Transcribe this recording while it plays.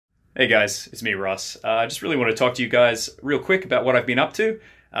Hey guys, it's me, Ross. I just really want to talk to you guys real quick about what I've been up to.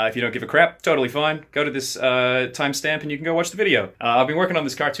 If you don't give a crap, totally fine. Go to this timestamp and you can go watch the video. I've been working on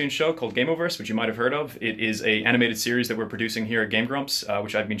this cartoon show called Gameoverse, which you might have heard of. It is an animated series that we're producing here at GameGrumps,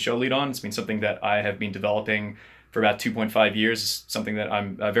 which I've been show lead on. It's been something that I have been developing for about 2.5 years. It's something that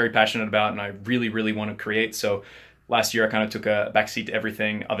I'm very passionate about and I really, really want to create. So last year I kind of took a backseat to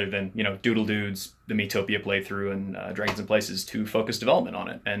everything other than, you know, Doodle Dudes, the Miitopia playthrough, and Dragons and Places to focus development on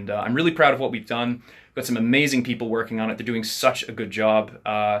it. And I'm really proud of what we've done. We've got some amazing people working on it. They're doing such a good job.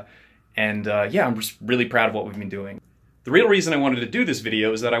 Yeah, I'm just really proud of what we've been doing. The real reason I wanted to do this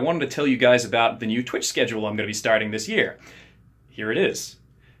video is that I wanted to tell you guys about the new Twitch schedule I'm going to be starting this year. Here it is.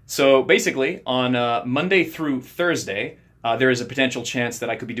 So basically, on Monday through Thursday, there is a potential chance that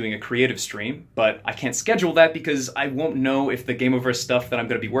I could be doing a creative stream, but I can't schedule that because I won't know if the Gameoverse stuff that I'm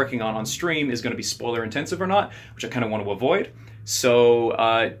going to be working on stream is going to be spoiler intensive or not, which I kind of want to avoid. So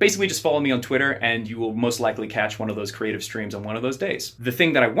basically just follow me on Twitter and you will most likely catch one of those creative streams on one of those days. The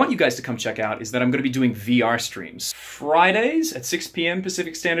thing that I want you guys to come check out is that I'm going to be doing VR streams. Fridays at 6 p.m.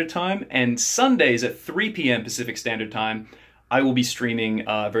 Pacific Standard Time and Sundays at 3 p.m. Pacific Standard Time. I will be streaming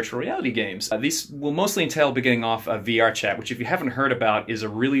virtual reality games. These will mostly entail beginning off a VR chat, which if you haven't heard about is a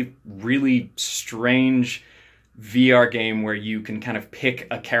really, really strange VR game where you can kind of pick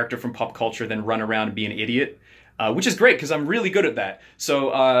a character from pop culture, then run around and be an idiot, which is great because I'm really good at that.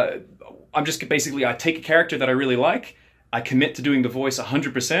 So I'm just basically, I take a character that I really like, I commit to doing the voice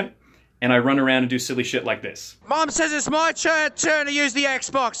 100%, and I run around and do silly shit like this. Mom says it's my turn to use the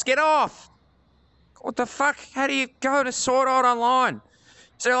Xbox. Get off! What the fuck? How do you go to Sword Art Online?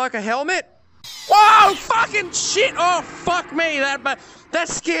 Is there like a helmet? Whoa! Fucking shit! Oh, fuck me! That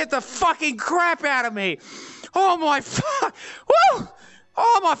scared the fucking crap out of me! Oh my fuck! Woo!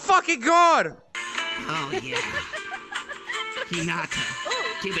 Oh my fucking god! Oh yeah.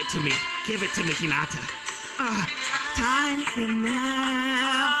 Hinata. Give it to me. Give it to me, Hinata. Time for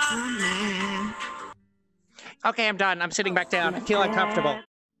now. Okay, I'm done. I'm sitting back down. I feel uncomfortable.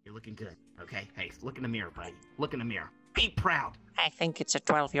 You're looking good. Okay, hey, look in the mirror, buddy. Look in the mirror. Be proud. I think it's a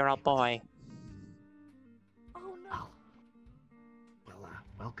 12-year-old boy. Oh no. Well,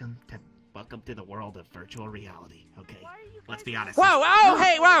 welcome to the world of virtual reality. Okay, let's be honest. Whoa! Oh,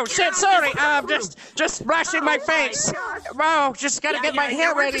 hey! Whoa! Shit! Sorry. Just brushing my face. Whoa! Just gotta get my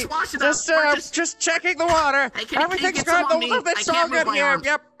hair ready. Just checking the water. Everything's good. It's all good here.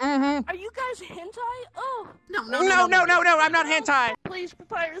 Yep. Mm-hmm. Are you guys hentai? Oh. No! I'm not hentai. Please,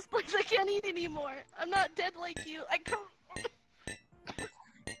 Papyrus, please, I can't eat anymore. I'm not dead like you. I can't.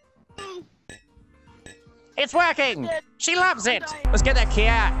 It's working. She loves it. Let's get that key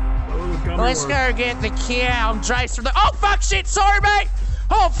out. Let's go get the key out and Jace from the— Oh, fuck, shit, sorry, mate!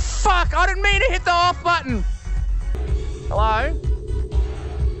 Oh, fuck, I didn't mean to hit the off button! Hello?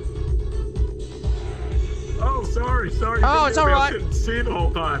 Oh, sorry. Oh, it's alright. I couldn't see the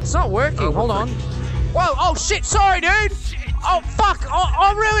whole time. It's not working, hold on. Whoa, oh, shit, sorry, dude! Oh, fuck,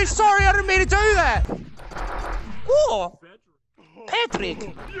 I'm really sorry, I didn't mean to do that! Whoa!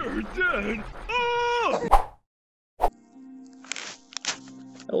 Patrick! You're dead! Oh!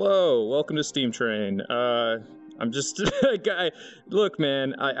 Hello, welcome to Steam Train. I'm just a guy. Look,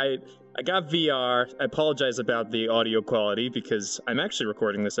 man, I got VR. I apologize about the audio quality because I'm actually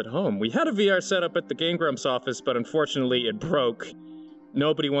recording this at home. We had a VR set up at the GameGrumps office, but unfortunately it broke.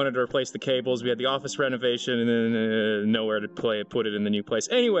 Nobody wanted to replace the cables. We had the office renovation and then nowhere to put it in the new place.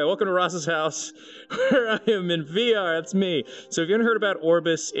 Anyway, welcome to Ross's house, where I am in VR. That's me. So if you haven't heard about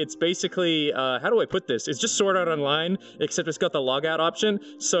Orbus, it's basically, how do I put this? It's just Sword Art Online, except it's got the logout option.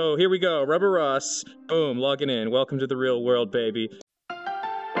 So here we go, Rubber Ross. Boom, logging in. Welcome to the real world, baby.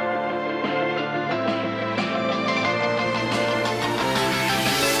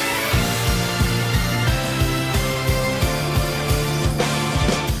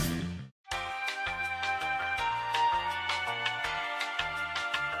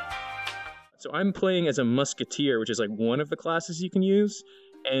 So I'm playing as a musketeer, which is like one of the classes you can use,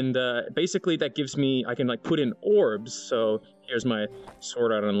 and basically that gives me, I can like put in orbs, so here's my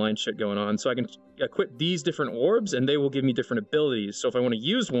Sword Art Online shit going on, so I can equip these different orbs and they will give me different abilities. So if I want to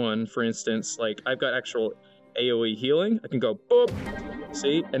use one, for instance, like I've got actual AoE healing, I can go boop,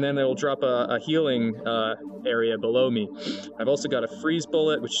 see, and then it'll drop a healing area below me. I've also got a freeze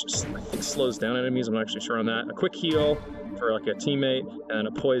bullet, which I think slows down enemies, I'm not actually sure on that, a quick heal for like a teammate, and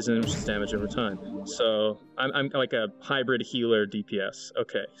a poison, which is damage over time. So I'm like a hybrid healer DPS.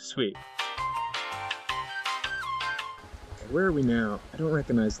 Okay, sweet. Where are we now? I don't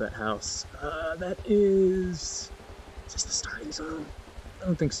recognize that house. That is this the starting zone? I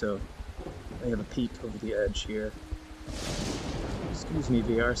don't think so. I have a peek over the edge here. Just Use me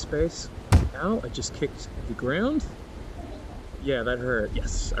VR space. Ow, I just kicked the ground. Yeah, that hurt.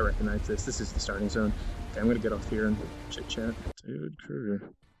 Yes, I recognize this. This is the starting zone. Okay, I'm gonna get off here and chit chat. Dude, Kruger.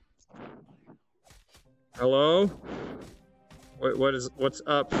 Hello? What's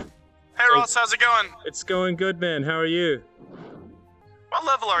up? Hey Ross, how's it going? It's going good, man. How are you? What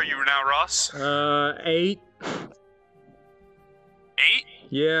level are you now, Ross? 8. 8?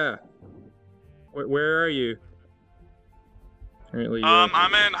 Yeah. Where are you? Apparently,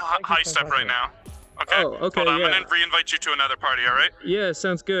 I'm in high step right now. Okay. Oh, okay, Hold on, yeah. I'm gonna re-invite you to another party, alright? Yeah,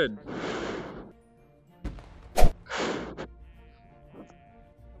 sounds good.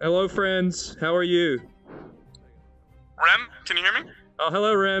 Hello, friends. How are you? Rem, can you hear me? Oh,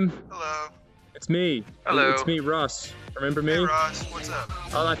 hello, Rem. Hello. It's me. Hello. It's me, Ross. Remember me? Hey Ross, what's up?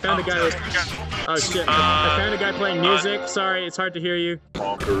 Oh, I found a guy. Oh shit! I found a guy playing music. Sorry, it's hard to hear you.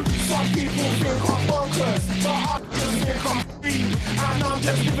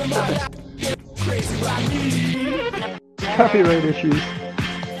 Copyright issues.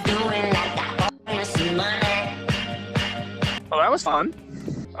 Oh, that was fun.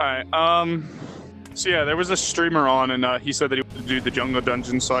 Alright, so yeah, there was a streamer on, and he said that he wanted to do the jungle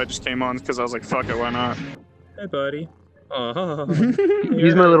dungeon, so I just came on because I was like, fuck it, why not? Hey, buddy. Oh,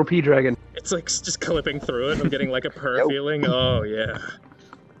 Use my little pea dragon. It's like just clipping through it. I'm getting like a purr feeling. Oh yeah.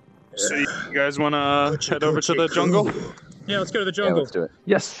 So you guys wanna head over to the jungle? Yeah, let's go to the jungle. let's do it.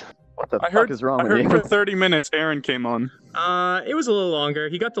 Yes. What the I fuck heard, is wrong I with heard you? for 30 minutes Aaron came on. It was a little longer.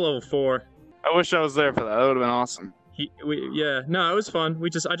 He got to level 4. I wish I was there for that, that would've been awesome. Yeah, no, it was fun. I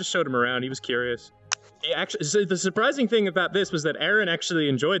just showed him around. He was curious. He actually, so the surprising thing about this was that Aaron actually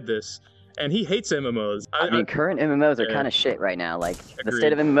enjoyed this, and he hates MMOs. I mean, current MMOs are kind of shit right now. Like, the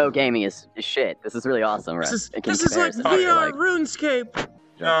state of MMO gaming is shit. This is really awesome, right? This is like VR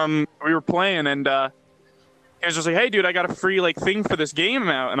RuneScape. We were playing, and he was just like, hey, dude, I got a free, like, thing for this game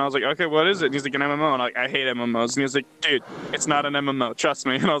out. And I was like, okay, what is it? And he's like, an MMO. And I'm like, I hate MMOs. And he was like, dude, it's not an MMO. Trust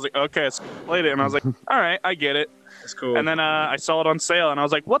me. And I was like, okay, so I played it. And I was like, all right, I get it. That's cool. And then I saw it on sale, and I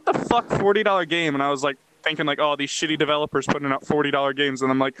was like, what the fuck, $40 game? And I was like, thinking like, oh, these shitty developers putting out $40 games. And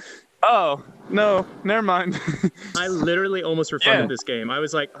I'm like, oh, no, never mind. I literally almost refunded this game. I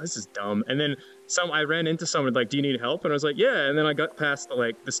was like, oh, this is dumb. And then I ran into someone like, do you need help? And I was like, yeah. And then I got past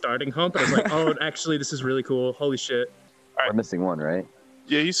the starting hump, and I was like, oh, actually, this is really cool. Holy shit. We're missing one, right?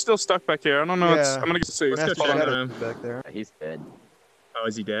 Yeah, he's still stuck back here. I don't know. I'm gonna get to see. Let's go check him. Back there. He's dead. Oh,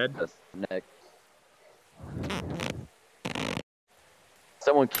 is he dead? That's neck.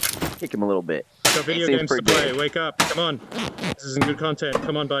 Someone kick him a little bit. Got video games to play. Wake up. Come on. This isn't good content.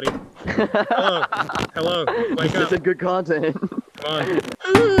 Come on, buddy. Hello. Hello. Wake up. This is good content. Come on.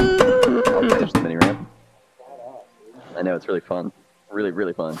 I'll finish the mini ramp. I know, it's really fun. Really,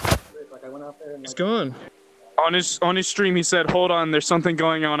 really fun. He's gone. On his stream, he said, hold on, there's something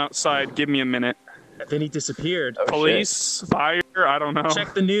going on outside. Give me a minute. And then he disappeared. Oh, Police, fire, I don't know.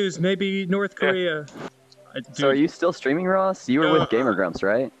 Check the news. Maybe North Korea. So are you still streaming, Ross? You were with GameGrumps,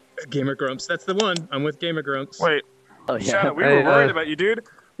 right? GameGrumps. That's the one. I'm with GameGrumps. Wait. Oh, yeah. Shadow, we were worried about you, dude.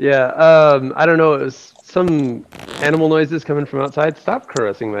 Yeah, I don't know. It was some animal noises coming from outside. Stop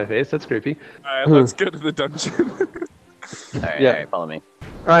caressing my face. That's creepy. Alright, let's go to the dungeon. Alright, follow me.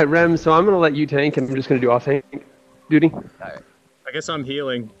 Alright, Rem, so I'm going to let you tank, and I'm just going to do off-tank duty. Alright. I guess I'm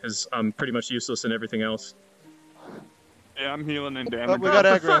healing, because I'm pretty much useless in everything else. Yeah, I'm healing and damage. Oh, we got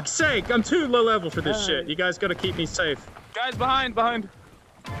for aggro. fuck's sake, I'm too low level for this shit. You guys gotta keep me safe. Guys, behind.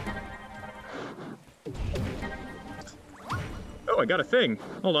 Oh, I got a thing.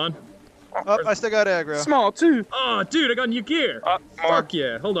 Hold on. Oh, I still got aggro. Small, too. Oh, dude, I got new gear. More. Fuck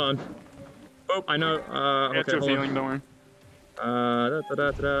yeah, hold on. Oh, I know. Okay, hold feeling, on. don't worry.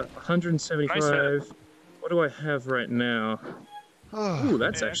 175. Nice. What do I have right now? Ooh,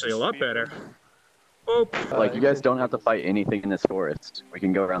 that's actually a lot better. Oh. Like, you guys don't have to fight anything in this forest. We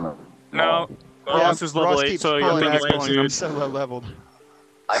can go around the... No. Ross is level 8, keeps so pulling you'll think he's aggro, pulling him. so low leveled.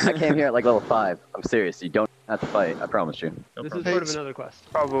 I came here at like level 5. I'm serious. You don't have to fight. I promise you. No This problem. is part of another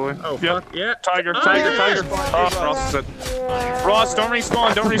quest. Probably. Oh, Yep. fuck, yeah. Tiger. yeah. Oh, Ross is dead. Ross, don't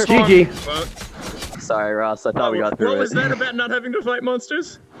respawn. GG. Well, Sorry, Ross. I thought we got through what it. was that about not having to fight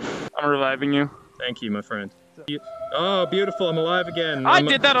monsters? I'm reviving you. Thank you, my friend. Oh, beautiful. I'm alive again. I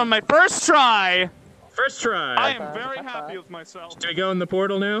did that on my first try. First try. I am very happy with myself. Do we go in the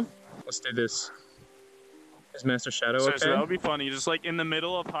portal now? Let's do this. Is Master Shadow okay? So that would be funny. Just like in the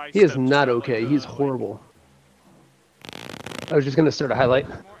middle of high He is steps, not like, okay. He's horrible. I was just going to start a highlight.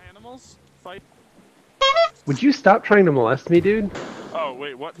 More animals? Fight. Would you stop trying to molest me, dude? Oh,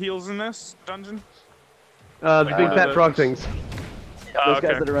 wait. What heals in this dungeon? The big fat frog things. Those okay.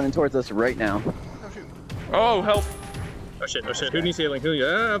 guys that are running towards us right now. Oh, help. Oh shit, oh shit. Who needs healing? Who?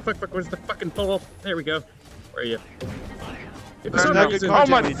 Ah, fuck, where's the fucking pole? There we go. Where are you? Oh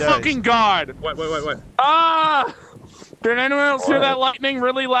my fucking god! What? Ah! Did anyone else hear that lightning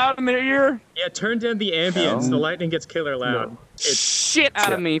really loud in their ear? Yeah, turn down the ambience. The lightning gets killer loud. It's shit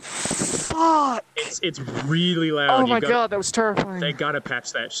out of me. Fuck! It's really loud. Oh my god, that was terrifying. They gotta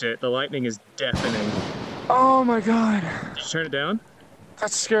patch that shit. The lightning is deafening. Oh my god. Did you turn it down? That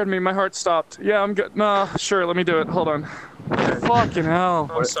scared me. My heart stopped. Yeah, I'm good. Nah, sure. Let me do it. Hold on. Fucking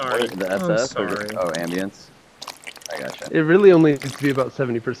hell. I'm sorry. The I'm SF sorry. or ambience? I gotcha. It really only needs to be about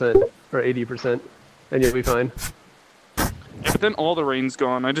 70% or 80%, and you'll be fine. Yeah, but then all the rain's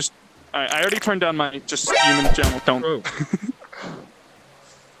gone. I already turned down my just human general. Don't.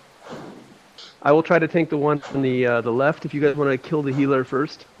 I will try to tank the one on the left. If you guys want to kill the healer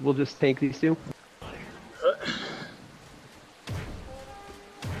first, we'll just tank these two.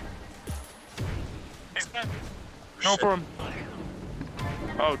 Go for him.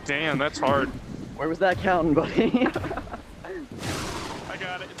 Oh damn, that's hard. Where was that counting, buddy? I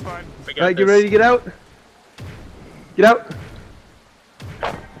got it. It's fine. Alright, get ready to get out. Get out.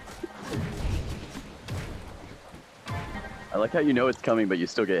 I like how you know it's coming, but you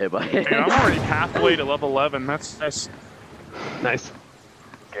still get hit by it. Man, I'm already halfway to level 11. That's nice. Nice.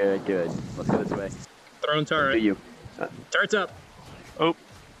 Good. Let's go this way. Throwing turret. You. Turret's up. Oh.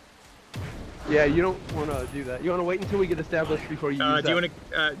 Yeah, you don't want to do that. You want to wait until we get established before you use that. Do you want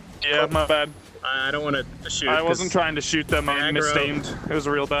to? Yeah, my bad. I don't want to shoot. I wasn't trying to shoot them. I misaimed. It was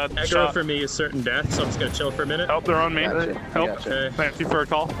a real bad aggro shot. for me is certain death, so I'm just gonna chill for a minute. Help, they're on me. Gotcha. Help. Gotcha. Okay. Thank you for a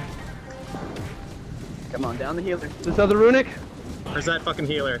call. Come on, down the healer. This other runic? Where's that fucking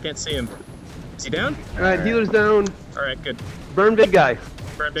healer? I can't see him. Is he down? Alright, healer's down. Alright, good. Burn big guy.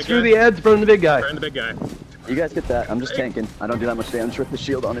 Burn big Screw guy. the ads, burn the big guy. Burn the big guy. You guys get that. I'm just tanking. I don't do that much damage with the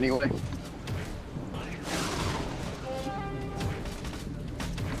shield on anyway.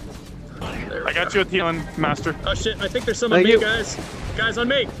 I got you with healing, master. Oh shit, I think there's some on me, guys. Guys, on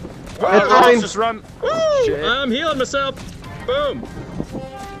me. That's fine. Just run. Woo! Shit. I'm healing myself. Boom.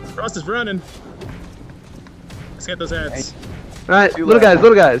 Frost is running. Let's get those ads. Alright, Two little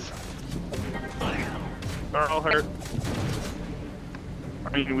left. guys. They're all hurt.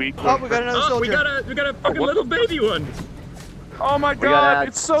 Are you weak? Oh, we got another soldier. We got a fucking little baby one. Oh my got god,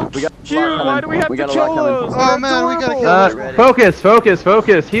 ads. it's so We got cute. a lot Why coming. do we have We to got a lot kill coming. those? Oh They're man, we gotta adorable. kill them.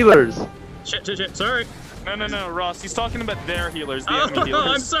 Focus, healers. Shit, sorry. No, Ross. He's talking about their healers, the Oh, enemy healers.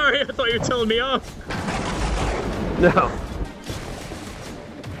 I'm sorry, I thought you were telling me off. No.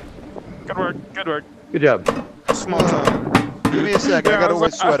 Good work. Good job. Small time. Give me a second. I gotta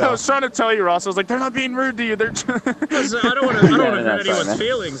wait sweat I out. was trying to tell you, Ross. I was like, they're not being rude to you. They're. Listen, I don't want to no, hurt sorry, anyone's man.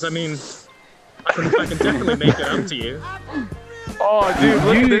 feelings. I mean, I can definitely make it up to you. Oh, dude,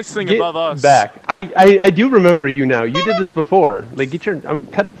 look at this thing Get above us. back. I do remember you now. You did this before. Like, get your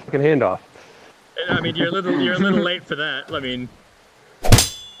cut the fucking hand off. I mean, you're a little late for that. I mean,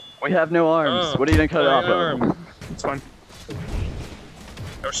 We have no arms. Oh, what are you gonna cut it off arm. of? It's fine.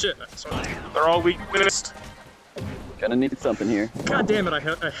 Oh shit! They're all weakest. Gonna need something here. God damn it!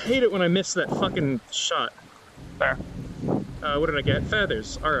 I hate it when I miss that fucking shot. There. What did I get?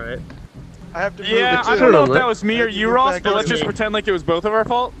 Feathers. All right. I have to move Yeah, it I too. don't know if that was me or Thank you, you, Ross, thank but you. let's just Me. pretend like it was both of our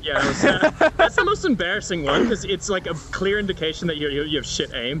fault. Yeah, that's the most embarrassing one because it's like a clear indication that you have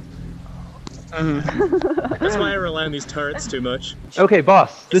shit aim. That's why I rely on these turrets too much. Okay,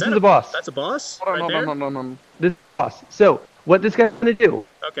 boss. This is that the boss. That's a boss. Hold Right on, there. hold on. This is the boss. So, what this guy's gonna do?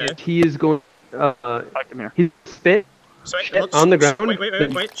 Okay. Is he is going. I can hear. He spit So wait, shit on the ground.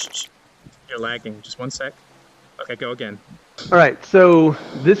 Wait. Shh. You're lagging. Just one sec. Okay, go again. All right. So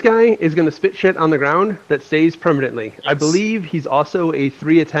this guy is gonna spit shit on the ground that stays permanently. I Yes. believe he's also a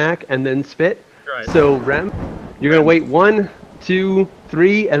 3 attack and then spit. Right. So Rem, you're gonna wait 1, 2,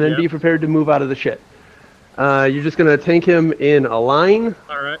 3, and then Yep. be prepared to move out of the shit. You're just gonna tank him in a line,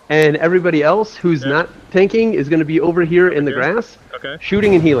 All right. and everybody else who's Yep. not tanking is gonna be over here in the here. grass, Okay.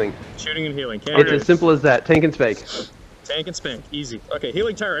 shooting and healing. Shooting and healing. Can't It's do as it. simple as that. Tank and spank. Tank and spank. Easy. Okay,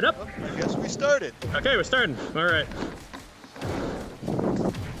 healing turret up. I guess we started. Okay, we're starting. All right.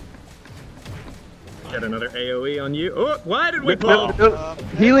 Get another AOE on you. Oh, why did we pull?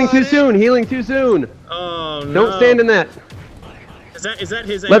 Healing too soon. Healing too soon. Oh no. Don't stand in that. Is that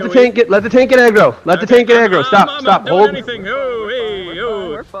his Let the AOE? tank get. Let the tank get aggro. Let the tank get aggro. Stop. I'm Stop. not doing Hold. anything. Oh, hey, oh.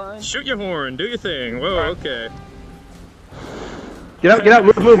 We're fine. Shoot your horn. Do your thing. Whoa, okay. Get out. Get out.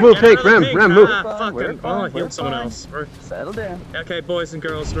 Move. Move. Get Tank. out of the Rem. pink. Rem. Move. Ah, We're fucking. fine, Oh, I we're healed someone fine. else. Settle down. Okay, boys and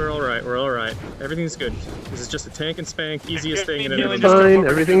girls, we're all right. We're all right. Everything's good. This is just a tank and spank, easiest thing in Healing an just Fine. come over to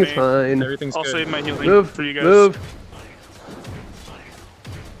Everything's me. fine. Everything's I'll good. save my healing Move. for you guys. Move.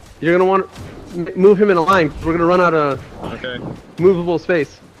 You're gonna want. move him in a line. We're gonna run out of movable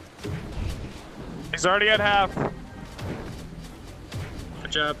space. He's already at half.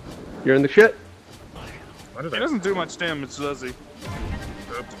 Good job. You're in the shit. He doesn't do much damage, does he?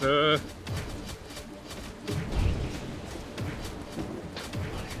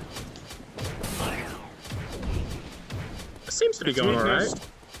 It seems to be going alright.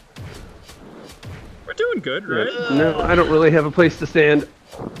 We're doing good, right? No, I don't really have a place to stand.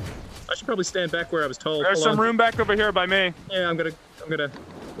 I should probably stand back where I was told. There's some room back over here by me. Yeah, I'm gonna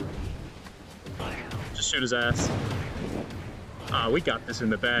just shoot his ass. Ah, we got this in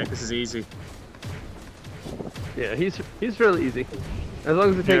the bag. This is easy. Yeah, he's fairly easy. As long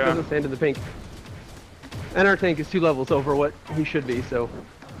as the tank doesn't stand in the pink. And our tank is 2 levels over what he should be, so.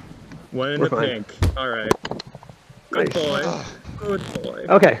 One in the pink. Alright. Good boy. Good boy.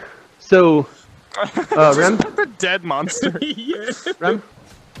 Okay, so Rem? The dead monster. Yeah. Rem?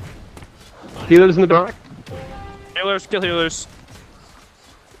 Healers in the back? Healers, kill healers.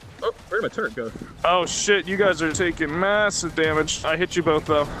 Oh, where'd my turret go? Oh shit, you guys are taking massive damage. I hit you both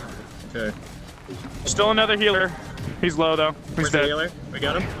though. Okay. Still another healer. He's low though. He's Where's the dead. healer? We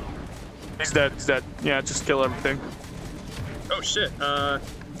got him? He's dead, he's dead. Yeah, just kill everything. Oh shit,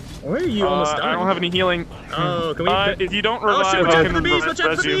 where are you almost dying? I don't have any healing. Oh, can we? If you don't revive, shit, watch I out can for bees, watch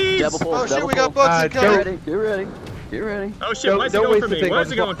out for bees! Oh shit, we got bugs incoming. Get ready. Get ready. Oh shit, why is it going for me? Why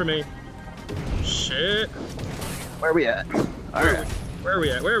is it going for me? Shit. Where are we at? Alright. Where are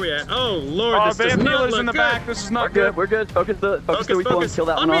we at? Where are we at? Oh lord, this they does have not healers look in the good. back. This is not good. We're good. Focus the weak ones. Kill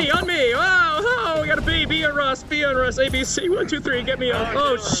that on one me, off. on me! Oh, we got a B, B on Russ, B on Russ, ABC, 1, 2, 3, get me off.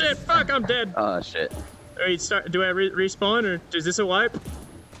 Oh shit, fuck, I'm dead. Oh shit. Wait, do I respawn or is this a wipe?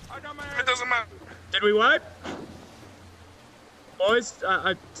 It doesn't matter. Did we wipe? Boys,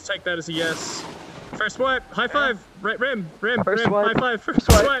 I take that as a yes. First wipe, high five, right, Rim, First high wipe. five, first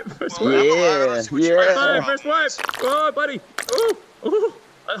wipe, first wipe. Yeah, High five, first wipe. Oh, buddy. Ooh, ooh.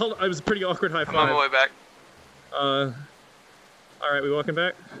 Hold on, it was a pretty awkward high five. I'm on my way back. All right, we walking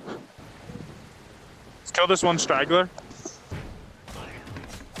back? Let's kill this one straggler.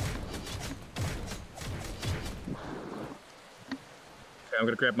 Okay, I'm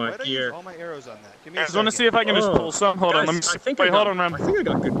gonna grab my Why did I gear. use all my arrows on that? Give me I a just want to second. see if I can just pull some. Hold on, Guys, let me wait, hold on, Rem. I think I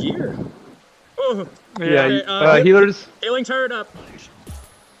got good gear. Oh, Yeah, okay, healers. healing turret up.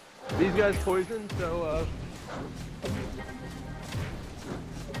 These guys poison, so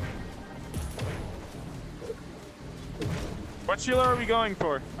What Sheila are we going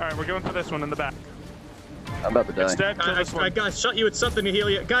for? Alright, we're going for this one in the back. I'm about to die. It's dead, kill this one. Guys, shot you with something to heal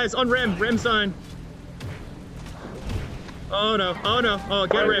you. Guys, on Rem's dying. Oh no, oh no, oh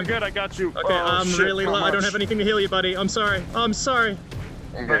get You're Rem. good, I got you. Okay, Oh, I'm shit, really low. how I don't much? have anything to heal you, buddy. I'm sorry. I'm sorry.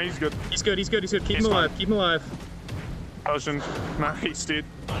 No, he's good. He's good, he's good, he's good. Keep He's him alive, fine. keep him alive. Potion. Nice, dude.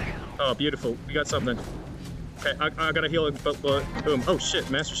 Oh, beautiful. We got something. Okay, I gotta heal him, but boom. Oh shit,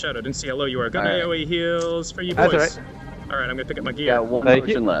 Master Shadow. Didn't see how low you are. Got Alright. AoE heals for you That's boys. alright. Alright, I'm gonna pick up my gear. Got one Thank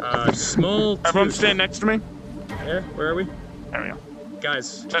potion you. left. Small Everyone tooth. stand next to me. Yeah, where are we? There we go.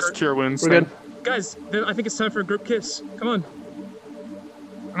 Guys. Just cure wounds. we're thing. good. Guys, then I think it's time for a group kiss. Come on.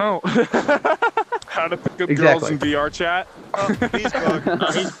 No. How to pick up girls Exactly. in VR chat. Oh, bees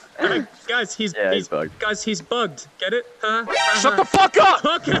bug. Guys, he's bugged. Guys, he's bugged. Get it? Shut the fuck up!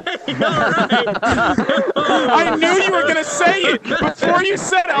 Okay, alright. I knew you were gonna say it! Before you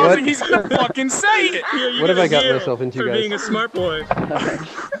said it, I was like, he's gonna fucking say it! You What have get I a got zero myself into, for guys? being a smart boy.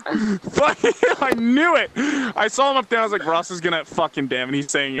 Fuck, I knew it! I saw him up there, I was like, Ross is gonna fucking damn, and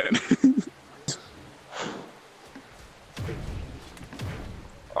he's saying it.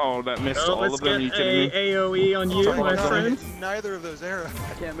 Oh, that missed Oh, all let's of them, are you get kidding me? AoE on you, my no, friend. neither of those arrows.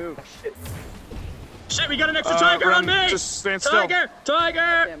 I can't move. Shit. Shit, we got an extra tiger on me! Just stand still. Tiger!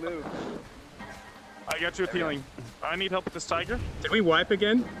 Tiger! Can't move. I got you with healing. I need help with this tiger. Did we wipe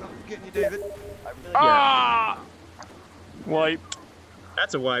again? I'm getting you, David. Ah! Wipe.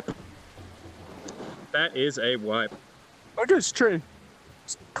 That's a wipe. That is a wipe. Look at this tree.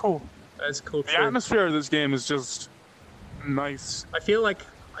 It's cool. That's a cool The tree. atmosphere of this game is just nice. I feel like,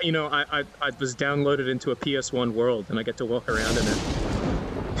 you know, I was downloaded into a PS1 world and I get to walk around in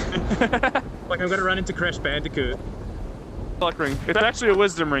it. Like I'm gonna run into Crash Bandicoot. Luck ring. It's actually a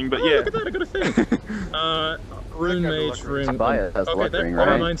wisdom ring, but Oh, yeah. look at that, I got a thing. Rune Mage Rune. Bias has a Okay, luck that ring,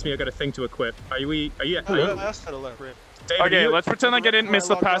 right? reminds me, I got a thing to equip. Are you Last had a left. David, Okay, are you, let's pretend like I didn't miss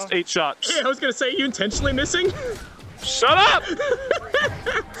the past 8 shots. Yeah, I was gonna say, you intentionally missing? Shut up! This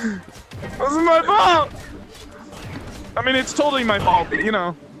is my fault! I mean, it's totally my fault, but you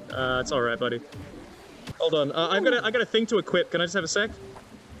know. It's alright, buddy. Hold on, I got a thing to equip. Can I just have a sec?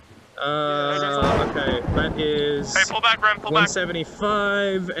 Okay, that is. Hey, pull back, Rem, pull back.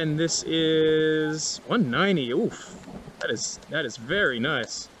 175, and this is 190. Oof, that is very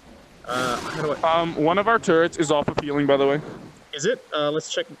nice. How do I? One of our turrets is off of healing, by the way. Is it?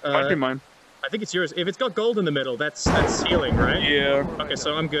 Let's check. Might be mine. I think it's yours. If it's got gold in the middle, that's healing, right? Yeah. Okay,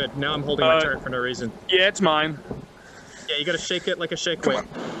 so I'm good. Now I'm holding my turret for no reason. Yeah, it's mine. Yeah, you gotta shake it like a shake weight.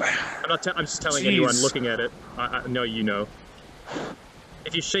 I'm just telling anyone looking at it. I know you know.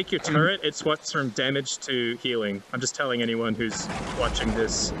 If you shake your turret, it swaps from damage to healing. I'm just telling anyone who's watching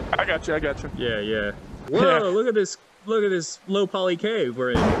this. I got you. Yeah, yeah. Whoa, look at this low poly cave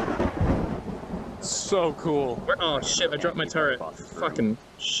we're in. So cool. Oh shit, I dropped my turret. Fucking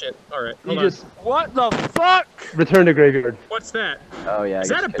shit. Alright, You hold on. just What the fuck? return to graveyard. What's that? Oh yeah. Is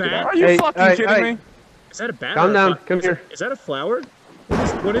that a bat? Are you Hey, fucking alright, kidding alright. me? Is that a bat? Calm or a down. flower? Come here. Is that a flower?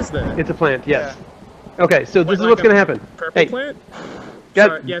 What is that? It's a plant. Yes. Okay, so this is Like what's a gonna happen. Purple Hey, plant? Ga-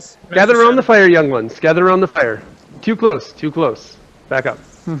 Sorry, yes. gather Master around the Shadow. fire, young ones. Gather around the fire. Too close. Too close. Back up.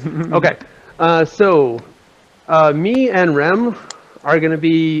 Okay. So, me and Rem are gonna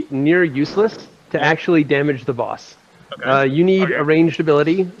be near useless to actually damage the boss. Okay. You need a ranged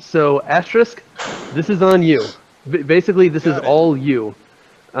ability. So, Asterisk, this is on you. Basically, this is Got it. all you.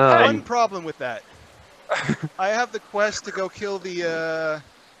 One problem with that. I have the quest to go kill the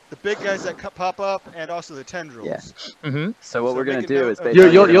big guys that pop up and also the tendrils. Yeah. Mm-hmm. So what So we're gonna make it do no- is uh,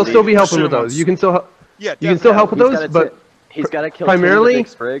 basically You'll still be helping Shoot with him those. once. You can still Yeah, you can still help with He's those, gotta but he's got to kill primarily- 10 of the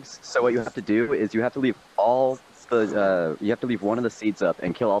big sprigs. So what you have to do is you have to leave all the you have to leave one of the seeds up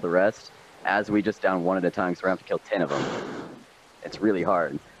and kill all the rest. As we just down one at a time, so we have to kill 10 of them. It's really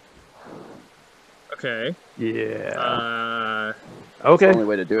hard. Okay. yeah. It's the Okay. only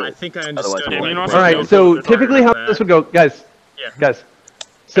way to do it. I think I Otherwise, understood. it it. won't work. All right. So typically, how this would go, guys. Yeah. Guys. Pay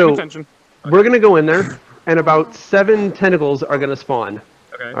So attention. we're gonna go in there, and about 7 tentacles are gonna spawn.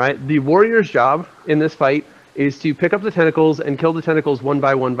 Okay. All right. The warrior's job in this fight is to pick up the tentacles and kill the tentacles one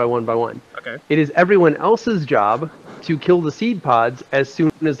by one by one by one. Okay. It is everyone else's job to kill the seed pods as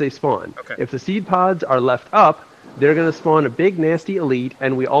soon as they spawn. Okay. If the seed pods are left up, they're gonna spawn a big nasty elite,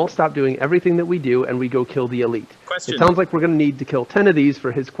 and we all stop doing everything that we do, and we go kill the elite. Question. It sounds like we're gonna need to kill 10 of these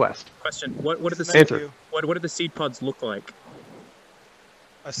for his quest. Question. What do the Thank seed, you. what do the seed pods look like?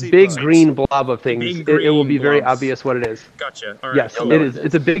 A seed Big pod. green blob of things. Big It will be green very blobs. obvious what it is. Gotcha. All right. Yes, Cool. it is.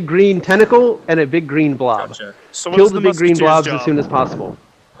 It's a big green tentacle and a big green blob. Gotcha. So Kill what's the big green musketeer's blobs job? as soon as possible.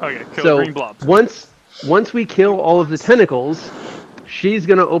 Okay, kill So green blobs. once we kill all of the tentacles, she's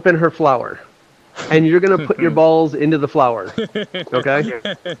gonna open her flower, and you're gonna put your balls into the flower. Okay?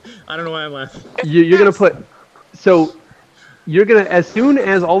 I don't know why I'm laughing. You're gonna put. So you're gonna, as soon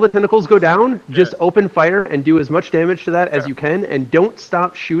as all the tentacles go down, just open fire and do as much damage to that as you can, and don't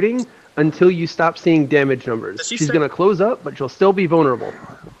stop shooting until you stop seeing damage numbers. Does she She's say- gonna close up, but she'll still be vulnerable.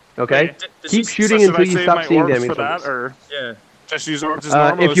 Okay? Wait, does Keep she- shooting So should until I you save stop my seeing orbs damage for that, numbers. or Yeah. just use orbs as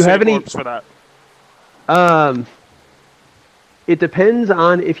normal? if or you have save any- orbs for that. It depends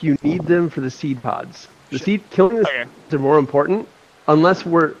on if you need them for the seed pods. The seed killing the Okay. seeds are more important, unless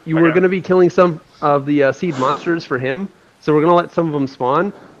were Okay. going to be killing some of the seed monsters for him. So we're going to let some of them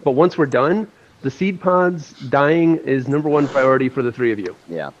spawn. But once we're done, the seed pods dying is #1 priority for the 3 of you.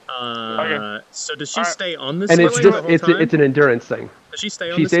 Yeah. Okay. So does she Alright. stay on the And ceiling it's the just whole it's time? it's an endurance thing. Does she stay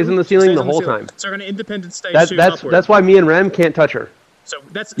on she the stays ceiling? on the She ceiling stays the on whole ceiling. time. So we're gonna independent stay That's shoot that's upward. that's why me and Rem can't touch her. So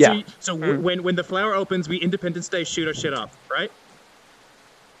that's Yeah. so when the flower opens, we independent stay shoot our shit up, right?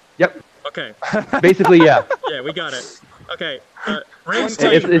 Yep. Okay. Basically, yeah. Yeah, we got it. Okay. Rain's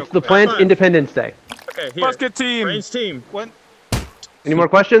It's team. the plant Independence Day. Okay, here. Musket team. Rain's team. One. Any more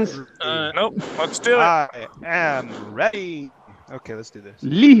questions? Nope. Let's do it. I am ready. Okay, let's do this.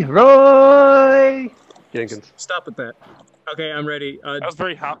 Leroy Jenkins. Stop with that. Okay, I'm ready. That was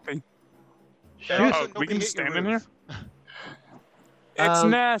very happy. Shoot. Oh, we can Hit just your stand in roof. here. It's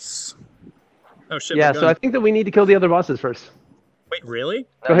Ness. Oh shit. Yeah, my so gun. I think that we need to kill the other bosses first. Wait, really?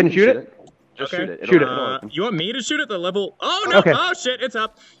 Go ahead and you shoot can it. Just Okay. shoot it. It'll- Shoot it. it'll open. You want me to shoot at the level? Oh no! Okay. Oh shit! It's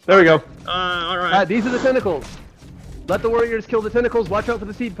up. There we go. All right. These are the tentacles. Let the warriors kill the tentacles. Watch out for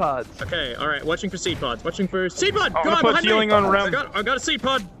the seed pods. Okay. All right. Watching for seed pods. Watching for seed pod. I'm Go gonna on put behind healing me. on Rem. I got a seed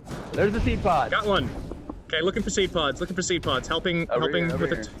pod. There's the seed pod. Got one. Okay. Looking for seed pods. Looking for seed pods. Helping Over helping here, over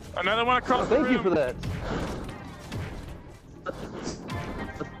with here. it. Another one across the Thank you room. for that.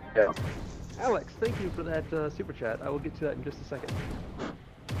 Yeah. Alex, thank you for that super chat. I will get to that in just a second.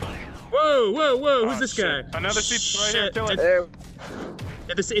 Whoa! Whoa! Whoa! Who's Oh, this shit. guy? Another seed right here. Shit. Kill it. There.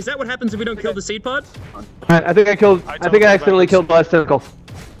 Is that what happens if we don't kill the seed pod? I think I killed. I think I accidentally killed the last tentacle.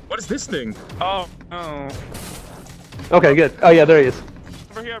 What is this thing? Oh, no. Okay, good. Oh yeah, there he is.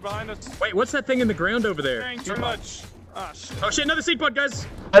 Over here, behind us. Wait, what's that thing in the ground over there? Dang, too much. Oh shit, another seed pod, guys!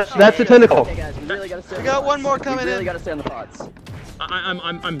 That's a tentacle. Okay, guys, we really gotta stay. We got one more coming We really in. gotta stay on the pods.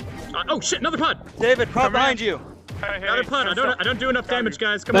 Oh shit, another pod! David, pod behind you. Another pod. I don't do enough damage,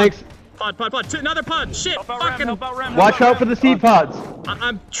 guys. Come Thanks. on. Pod. Another pod. Shit. Fucking. Watch out for the seed pods.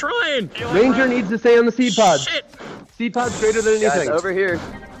 I'm trying. Ranger needs to stay on the seed pods. Shit. Seed pods greater than Guys, anything. over here.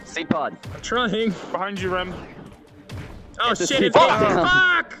 Seed pod. I'm trying. Behind you, Rem. Oh It's a shit, seed it's pod.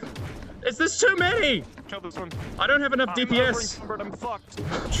 fuck! Is this too many? Kill this one. I don't have enough DPS. I'm fucked.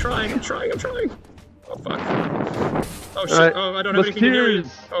 I'm trying. Oh fuck. Oh shit. Alright, Oh, I don't have anything to heal you.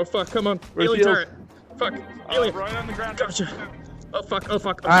 Musketeers. Oh fuck, come on. Where's Healing heals? turret. Fuck. Healing. Right on the ground. Gotcha. Oh fuck.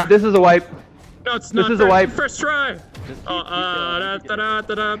 Alright, this is a wipe. No, it's not. This is a wipe. First try. Just keep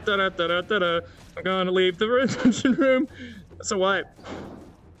Da-da-da-da-da-da-da-da. I'm gonna leave the reception room. That's a wipe.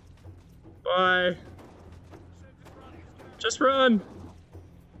 Bye. Just run.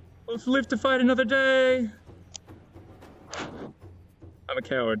 We'll live to fight another day. I'm a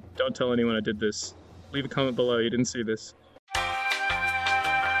coward. Don't tell anyone I did this. Leave a comment below. You didn't see this.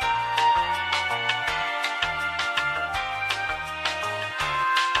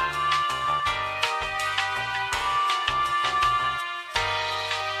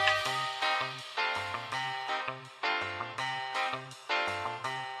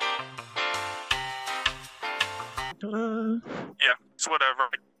 Ta-da. Yeah, it's whatever.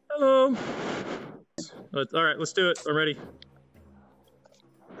 Hello. All right, let's do it. I'm ready.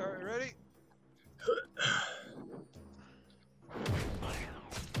 Alright, ready?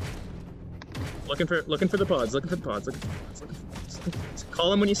 Looking for the pods.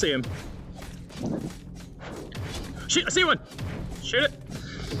 Call them when you see them. Shit, I see one. Shoot it.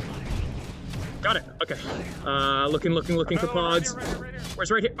 Got it. Okay. Looking for pods. Right here.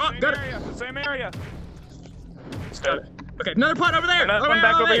 Where's right here? Oh, got it. Same area. Got it. Okay, another pod over there. Another one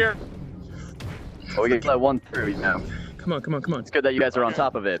back over here. Oh, we can let one through, you know. Come on. It's good that you guys are on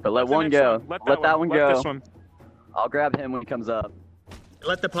top of it, but let The one next go. one. Let that one go. Let this one. I'll grab him when he comes up.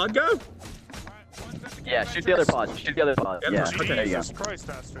 Let the pod go? Yeah, shoot the other pod. Yeah, Okay. there you go. Jesus Christ,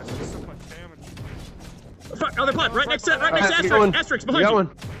 Asterisk. This is so much damage. Fuck, other pod, right next to Alright, we got Asterisk. one. Asterisk We behind got you. one.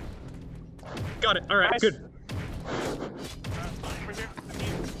 Got it. All right, Nice. good.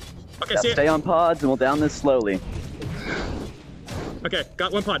 Okay, see Stay it. on pods and we'll down this slowly. Okay,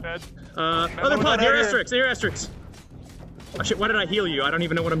 got one pod. Dead. Other pod, near Asterisk. Oh shit, why did I heal you? I don't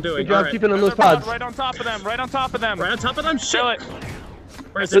even know what I'm doing. Good job Alright. keeping on those Another pod pods. right on top of them. Right on top of them. Right on top of them? Shit. Kill it.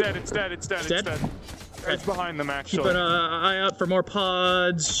 Where is It's it? dead. It's dead. Dead? It's behind them, actually. Keep an eye out for more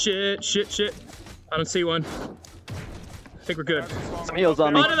pods. Shit. I don't see one. I think we're good. Some heals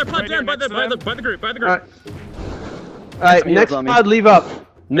on Oh, me. another pod down by the group. Alright, Some next heals on me. pod, leave up.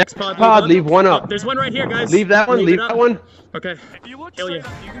 Next pod, leave one Oh, up. there's one right here, guys. Leave that one, leave it up. that one. Okay. If you look Kill straight you.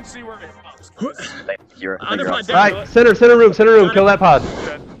 up, you can see where it is. You're Other pod down. Alright, center room, kill that pod.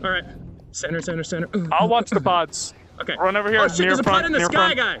 Alright. Center. I'll watch the pods. Okay. Run over here. Oh shit, near there's a pod front, in the near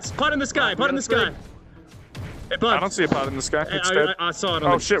sky, front. guys. Pod in the sky. Hey, bud. I don't see a pod in the sky. It's I dead. saw it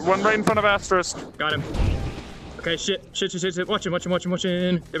on Oh the... shit, one right in front of Asterisk. Got him. Okay, shit. Watch him.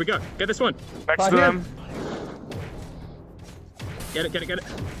 There we go. Get this one. Next to them. Get it.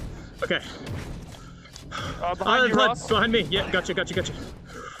 Okay. Behind you, Ross. Behind me. Yeah, gotcha.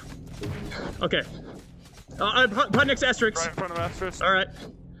 Okay. Pod next to Asterisk. Right in front of Asterisk. Alright.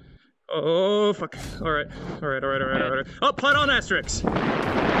 Oh, fuck. Alright. Oh, pod on Asterisk.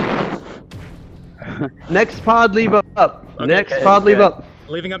 Next pod, leave up. Okay. Next pod, leave up.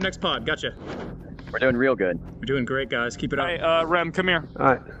 Leaving up next pod. Gotcha. We're doing real good. We're doing great, guys. Keep it up. Hey, Rem, come here.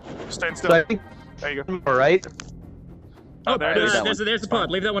 Alright. Stand still. So I think, There you go. alright. Oh, there it is. there's the pod.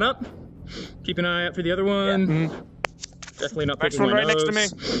 Leave that one up. Keep an eye out for the other one. Definitely not Next picking one my right next to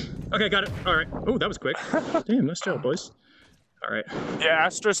nose. Okay, got it. All right. Oh, that was quick. Damn, nice job, boys. All right. Yeah,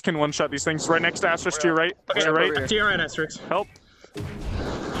 Asterisk can one-shot these things. Right next to Asterisk to your right. Okay, To your right. to your right, Asterisk. Help.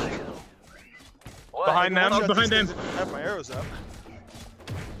 Behind them. One-shot Behind these them. things and have my arrows up.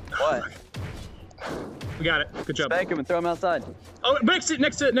 What? We got it. Good job. Spank him and throw him outside. Oh, next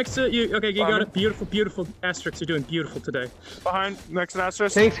to you. Okay, you got it. Beautiful. Asterisk, you're doing beautiful today. Behind, next to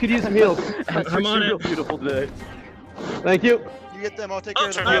Asterisk. Tanks could use some heals. I'm on Real it. beautiful today. Thank you. You get them, I'll take care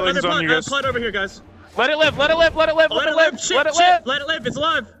of the healing Another zone, you pod, guys. pod over here, guys. Let it live. Let it live. Shit. Let it live. It's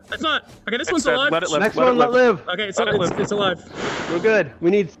alive. It's not. Okay, this one's dead. alive. Let it live. Next Let it one, let live. Okay, Let it live. it's alive. We're good. We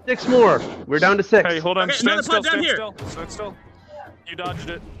need 6 more. We're down to 6. Hey, hold on. Okay, Stand another still. pod down Stand here. still. Stand still. You dodged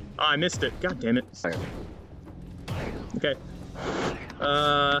it. Oh, I missed it. God damn it. Okay.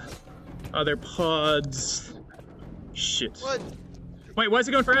 Other pods. Shit. What? Wait, why is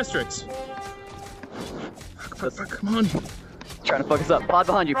it going for asterisks? Fuck, come on. Trying to focus up. Pod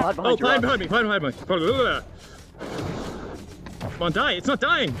behind you. Pod behind Oh, you. pod Rob. behind me. Come on, die. It's not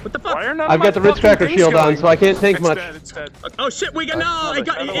dying. What the fuck? Why are none of I've my got the Ritz fucking Cracker things shield on, going? so I can't tank It's much. dead, it's dead. Oh shit, we got no. I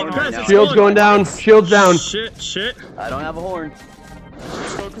got another one guys. now. It's Shield's falling. going down. Shield's down. Shit. I don't have a horn.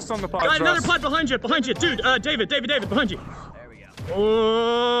 Focus on the pods, Another Ross. pod behind you, dude. David, behind you. There we go.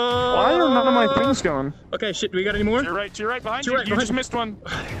 Oh. Why are none of my things going? Okay, shit. Do we got any more? To your right, behind To you. your right, You behind just you. missed one.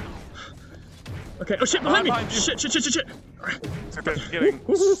 Okay. Oh shit, behind me. Behind you. Shit. They're getting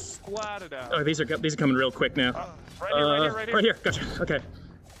splatted out. Oh, these are coming real quick now. Right here. Gotcha. Okay.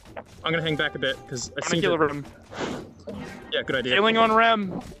 I'm gonna hang back a bit because I I'm seem gonna heal to. him. Yeah, good idea. Healing on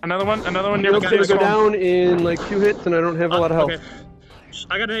Rem. Another one near Shield's the gonna base go one. down in like 2 hits, and I don't have a lot of health. Okay.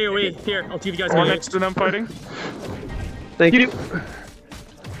 I got an AOE. Here, I'll give you guys One an next to them fighting. Thank you.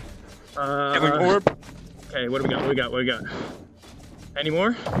 Healing orb. Okay, what do we got? Any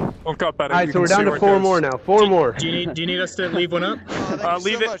more? Oh, got better. All right, You so can we're see down to where it 4 goes. more now. 4 more. Do you need us to leave one up?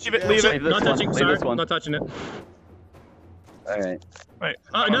 Leave it. Leave this Not touching. one. Sorry, Leave this one. not touching it. All right. Wait.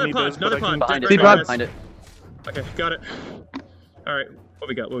 Oh, I don't another need pod. those, but I can- Behind it. See, Bob. Behind it. Okay, got it. All right, what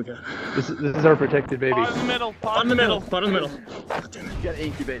we got? This is our protected baby. Pod in the middle. Pod in the middle. You got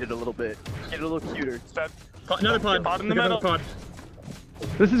incubated a little bit. Get a little cuter. It's dead. Another pod. Pod in the We got middle. another pod.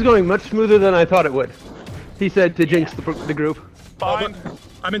 This is going much smoother than I thought it would. He said to jinx the group. Behind.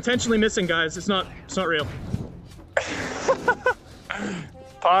 I'm intentionally missing, guys. It's not real.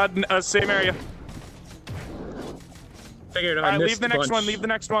 Pod, same area. Figured I Alright, missed leave the a next bunch. one. Leave the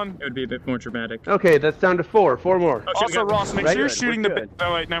next one. It would be a bit more dramatic. Okay, that's down to 4. 4 more. Oh, shit, we Also, got- Ross, make Right, sure you're good, shooting we're the. good.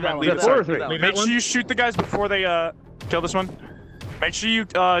 Oh wait, never mind. Is Leave that it. 4 or Sorry. 3? Leave Make that sure one? you shoot the guys before they kill this one. Make sure you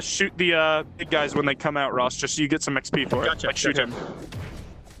shoot the big guys when they come out, Ross, just so you get some XP for it. Gotcha, Like shoot gotcha. him.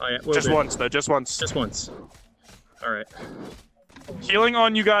 Oh yeah, will Just do. once though, just once. Just once. All right. Healing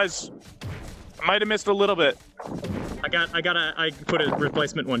on you guys. I might have missed a little bit. I put a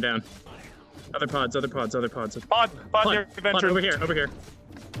replacement one down. Other pods. Pod near the Pod, entrance. over here.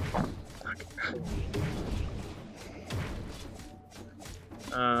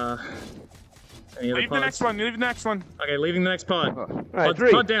 Any other Leave the pods? next one. Leave the next one. Okay, leaving the next pod. Alright,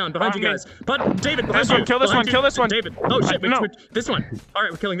 3. Pod down, behind you guys. Pod, David, behind This one, you. kill this behind one, you. kill this one. David. Oh shit, No. this one. All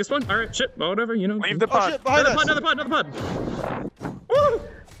right, we're killing this one. All right, shit, whatever, you know. Leave the Oh pod. shit, behind us. Another pod. Woo!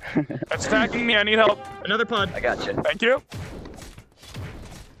 That's attacking me. I need help. Another pod. I got you. Thank you.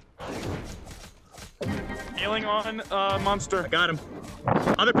 Healing on monster. I got him.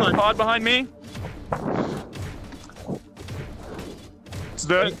 Other pod. Pod behind me. It's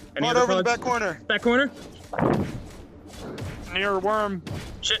dead. Any Pod other over in the pods? back corner. Back corner. Near worm.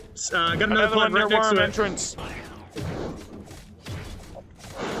 Shit. Got another Another pod one near right next worm to it. entrance.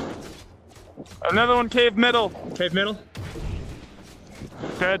 Another one cave middle. Cave middle.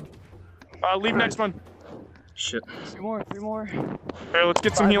 Dead. Leave next one. Shit. 3 more. 3 more. Here, let's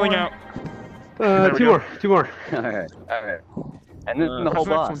get some healing out. There we 2 go. more. 2 more. All right. And then the whole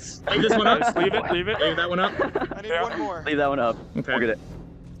where's boss. Leave this one up. Just leave it. Leave that one up. I need Yeah. one more. Leave that one up. Okay. We'll get it.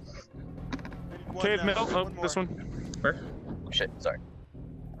 I need one Cave now. middle. Oh, One more. this one. Where? Oh, shit. Sorry.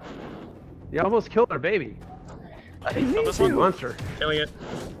 You almost killed our baby. I didn't mean this to. one. Monster. Killing it.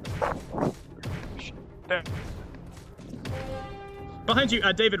 Damn. Behind you,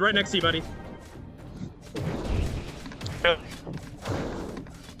 David, right next to you, buddy. Yeah.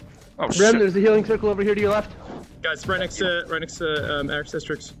 Oh Rem, shit. there's a healing circle over here to your left. Guys, right next to Eric's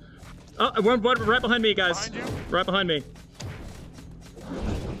districts. Oh, one right behind me, guys. Behind you? Right behind me.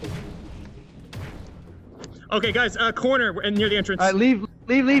 Okay, guys, corner and near the entrance. Alright, leave.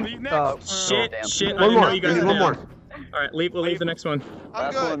 Leave next. Shit, damn. shit. I One didn't more. know you guys Need were one down. more. All right, we'll leave the next one. I'm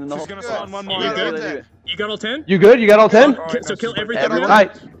Last good. one, and the Who's whole gonna Good. spawn one more? You good? Leave it. You got all 10? You good? You got all 10? Alright, So kill everything. Everyone?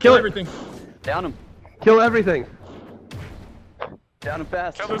 Alright, kill it. everything. Down him. Kill everything. Down him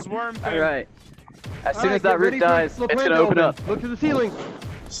fast. Kill this worm thing. All right. As soon Alright, as that get ready root for dies, the it's plant gonna open to up. Look to the ceiling.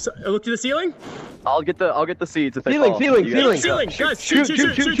 So, look to the ceiling. I'll get the seeds if they Ceiling, fall. ceiling, You guys- ceiling. Ceiling, guys, Shoot,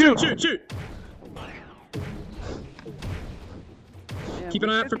 shoot. Yeah, Keep we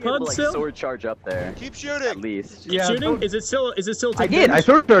an eye out should for be able to, pods like, still? sword charge up there. Keep At shooting. least. Yeah, Shooting? so- Is it still I taking did. I damage?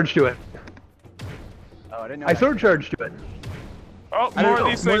 sword charged to it. Oh, I didn't know. I that. sword charged to it. Oh, I don't more of know.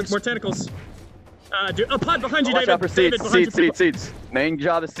 these More, things. more tentacles. Pod behind you, Watch out David. for David, seeds, behind seeds, you. seeds. Main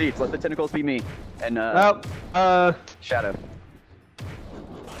job is seeds. Let the tentacles be me. And Shadow.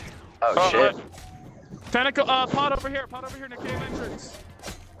 Oh shit. Tentacle. Pod over here. Pod over here. Near cave entrance.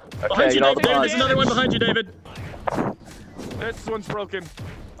 Okay, Behind you, get all the David. David, pods. there's another one behind you, David. This one's broken.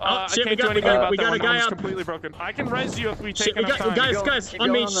 Oh, shit, I we can't do got- anything about we that got a one. guy That one's up. completely broken. I can res you if we take Shit, we enough got, time. guys, Keep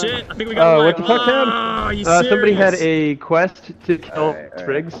on me. going on that. Shit, I think we got What the fuck, Tab? Oh, you Somebody had serious? a quest to kill Alright, alright.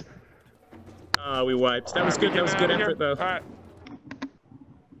 Triggs. We wiped. That was good. That was good effort, though. Alright.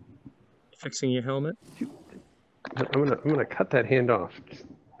 Fixing your helmet. I'm gonna cut that hand off.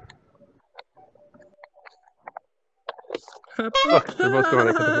 Look, they're both going.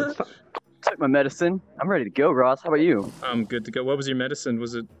 I cut the stop. Took my medicine. I'm ready to go, Ross. How about you? I'm good to go. What was your medicine?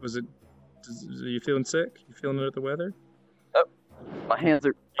 Was it? Are you feeling sick? You feeling under the weather? Oh, my hands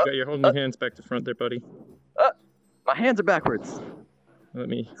are. You're holding your hands back to front there, buddy. My hands are backwards. Let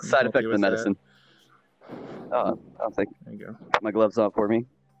me. Side effect of the medicine. I don't think. There you go. Put my gloves on for me.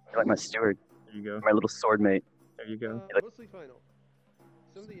 You're like my steward. There you go. My little sword mate. There you go. Mostly final.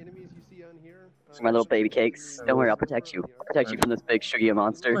 Some of the enemies you see on here. My little baby cakes. Don't worry, I'll protect you. I'll protect you from this big shuggy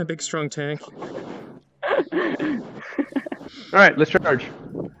monster. My big strong tank. All right, let's charge.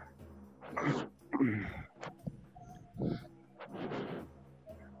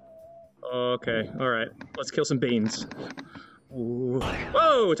 Okay, all right. Let's kill some beans. Ooh.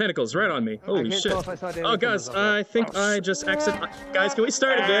 Whoa, tentacles right on me. Holy shit. Oh, guys, I think I just exited. Guys, can we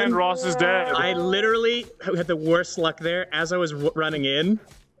start again? And Ross is dead. I literally had the worst luck there. As I was running in,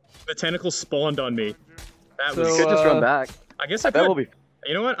 the tentacles spawned on me. That was. You could just run back. I guess I could.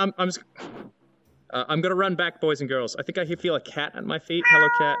 You know what? I'm gonna run back, boys and girls. I think I feel a cat at my feet. Hello,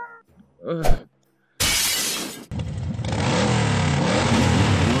 cat. Ugh.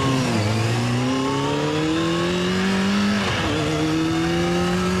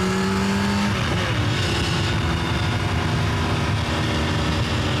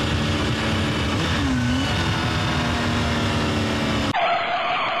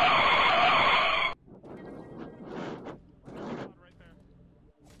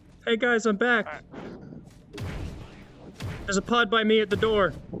 Hey guys, I'm back. There's a pod by me at the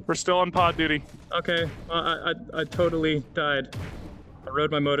door. We're still on pod duty. Okay, I totally died. I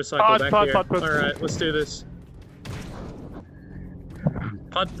rode my motorcycle back here. All right, let's do this.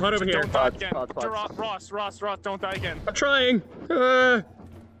 Pod over here. Don't die again. Ross, don't die again. I'm trying. I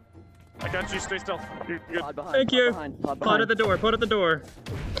got you. Stay still. You're good. Thank you. Pod at the door. Pod at the door.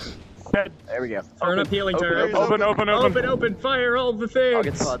 Dead. There we go. Turn up healing turret. Open. Fire all the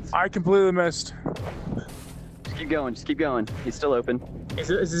things. I completely missed. Just keep going. He's still open.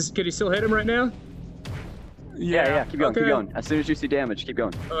 Can you still hit him right now? Yeah, keep going. As soon as you see damage, keep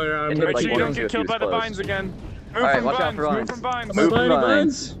going. I'm Make sure you don't get killed by the vines again. Alright, watch out for vines. Move from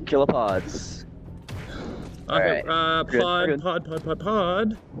vines. Kilopods. Okay, Alright. pod.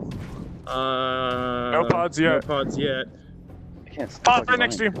 No pods yet. No pods yet. Pod right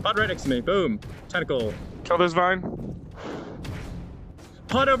next to you. Pod right next to me. Boom. Tentacle. Kill this vine.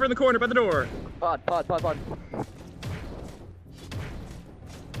 Pod over in the corner by the door. Pod.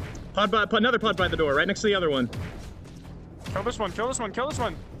 Another pod by the door, right next to the other one. Kill this one.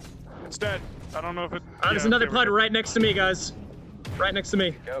 It's dead. I don't know if it... There's another pod right next to me, guys. Right next to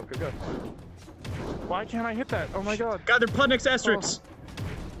me. Go. Why can't I hit that? Oh my god. God, they're pod next to Asterix.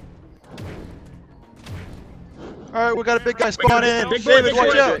 Alright, we got a big guy spawn in. Big boy, David,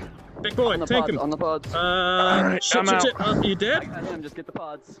 watch out. Big boy, take him. On the pods. Shit. You dead? I got him, just get the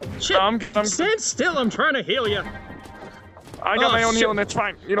pods. Shit, stand still, I'm trying to heal you. I got my own healing, it's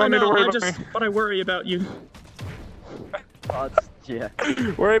fine. You don't need to worry about me. But I worry about you. Pods, yeah.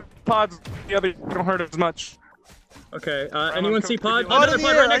 Worry about pods, the other don't hurt as much. Okay, anyone see pod? Pod Another in the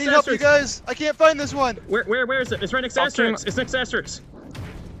pod air. right I next need to help, you Asterix. guys. I can't find this one. Where is it? It's right next to Asterix. It's next to Asterix.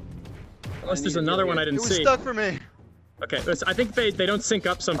 Unless there's another one I didn't see. It was stuck for me. Okay, I think they don't sync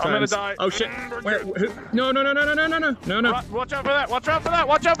up sometimes. I'm gonna die. Oh shit! No! Watch out for that!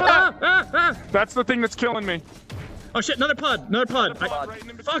 That's the thing that's killing me. Oh shit! Another pod!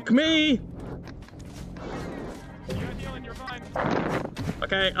 Fuck me! You're fine.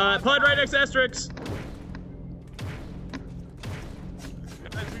 Okay, pod right next to Asterix.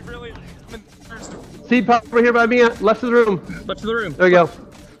 Seed pod over here by me, left of the room. Left of the room. There you go.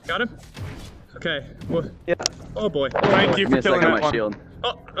 Got him? Okay. Well, yeah. Oh boy. Thank you for killing that one. Shield.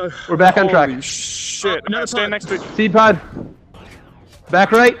 We're back on track. Holy shit. Another Stay pod. next to it. Seed pod.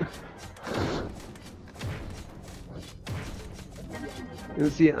 Back right. You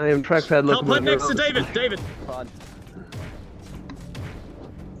can see I am trackpad looking. Pod next to David.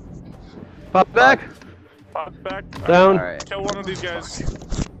 Pop back. Pod back. Down. Alright. Kill one of these guys.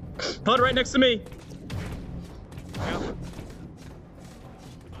 Pod right next to me.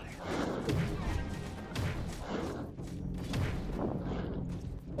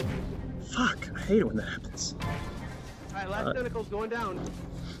 Fuck, I hate it when that happens. Alright, last tentacle's going down.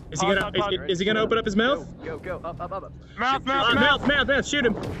 Is he gonna open up his mouth? Go, up. Mouth. Shoot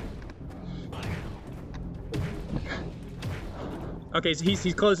him. Okay, so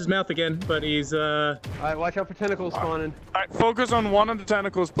he's closed his mouth again, but he's Alright, watch out for tentacles spawning. Alright, focus on one of the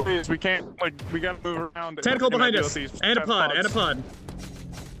tentacles, please. We can't, we gotta move around. Tentacle behind us. And a pod.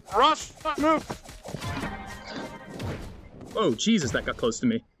 Rush! Move! Oh, Jesus, that got close to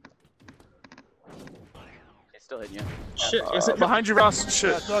me. It's still hitting you. Shit, is it Behind you, Ross.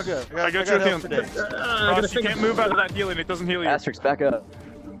 Shit. Yeah, it's all good. I got your healing. Ross, you can't move out of that healing. It doesn't heal you. Asterix, back up.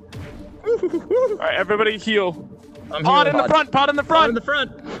 Alright, everybody heal. I'm Pod healing. in the front, pod in the Pod in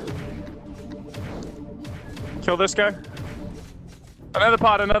front. the front. Kill this guy. Another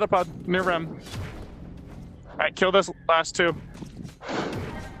pod, near Rem. Alright, kill this last two.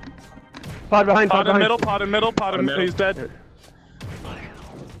 Pod behind, Pod in behind. middle, pod in middle, pod in middle. He's dead.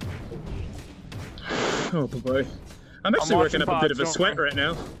 Oh boy. I'm actually working up a bit of a sweat right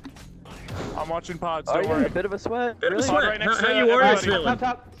now. I'm watching pods, Are don't you worry. a bit of a sweat? Bit of a Really? sweat. Right next How to you Warriors everybody. feeling?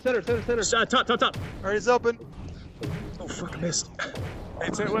 Top, center. Top. All right, he's open. Oh fuck, I missed.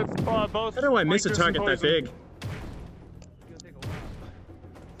 It's hit with both. How do I miss a Blinkers and target that poison.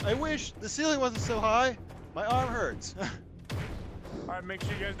 big? I wish the ceiling wasn't so high. My arm hurts. Alright, make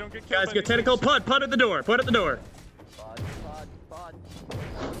sure you guys don't get killed. Guys, get tentacle. Pod at the door. Pod at the door.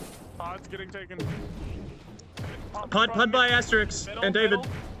 Pod's getting taken. Pod by Asterix and David. Middle.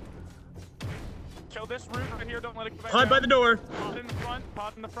 Kill this root right here, don't let it go back Pod by down. the door. Pod in the front,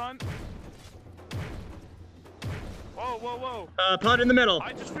 pod in the front. Whoa. Pod in the middle.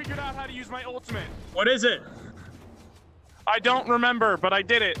 I just figured out how to use my ultimate. What is it? I don't remember, but I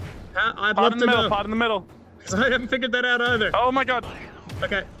did it. I'd Pod love in to the middle, know. pod in the middle. 'Cause I haven't figured that out either. Oh my god.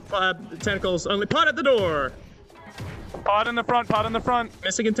 Okay, tentacles only. Pod at the door. Pod in the front, pod in the front.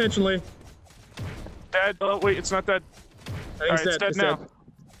 Missing intentionally. Dead. Oh wait, it's not dead. I think Alright, he's it's dead. dead now.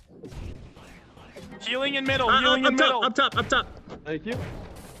 Healing in middle, healing in Up middle. top, up top. Thank you.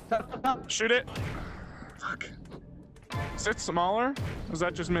 Shoot it. Fuck. Is it smaller? Or is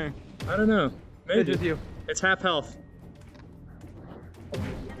that just me? I don't know. Maybe. It's just you. It's half health.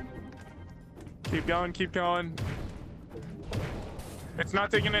 Keep going, keep going. It's not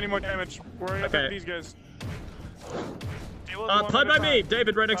taking any more damage. Worry about these guys. Deal with one Pod at by a me. time.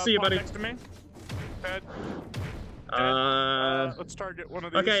 David, right next to you, Pod buddy. next to me. Dead. Let's target one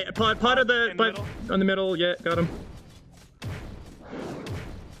of these. Okay, pod of the, in middle. on the middle, yeah, got him.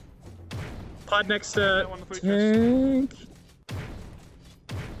 Pod next to tank.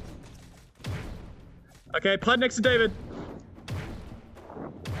 Okay, pod next to David.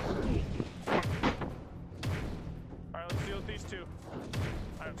 Alright, let's deal with these two.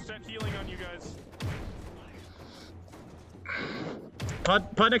 I've set healing on you guys.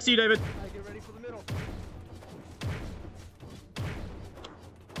 Pod next to you, David. Get ready for the middle.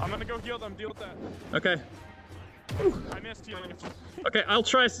 I'm gonna go heal them, deal with that. Okay. I missed healing. Okay, I'll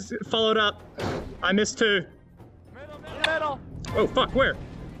try to follow it up. I missed two. Middle! Oh, fuck, where?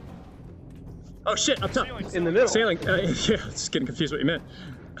 Oh shit, up top. In the middle. Sailing. Yeah, just getting confused what you meant.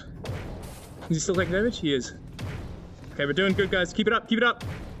 Is he still taking damage? He is. Okay, we're doing good, guys. Keep it up, keep it up.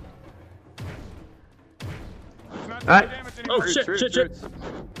 Alright. Oh shit.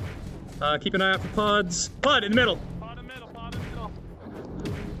 Keep an eye out for pods. Pod in the middle. Pod in middle, pod in middle.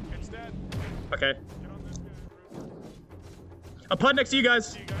 It's dead. Okay. A pod next to you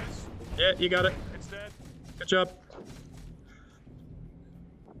guys. Yeah, you got it. It's dead. Good job.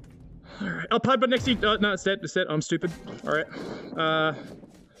 Alright. Oh, pod next to you. No, it's dead. It's dead. I'm stupid. Alright.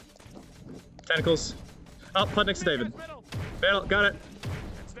 Tentacles. Oh, pod next to David. Middle. Got it.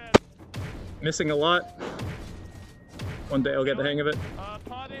 It's dead. Missing a lot. One day I'll get the hang of it.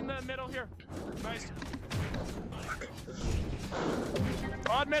 Pod in the middle here. Nice.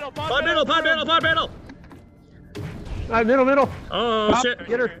 Pod middle, pod Pod middle, pod middle, pod middle! Alright, middle. Oh, Up, shit.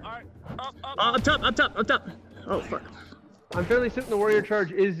 Get her. Alright, up. Up top, up top, up top. Oh, fuck. I'm fairly certain the warrior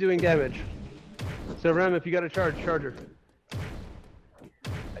charge is doing damage. So Rem, if you got a charge her.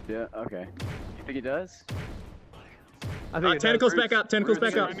 Yeah, okay. You think he does? I think it tentacles does. back up, tentacles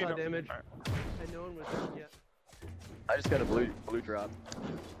back up. Damage. And no one was yet. I just got a blue drop.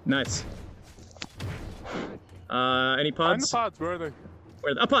 Nice. Any Find the pods? pods, where are they?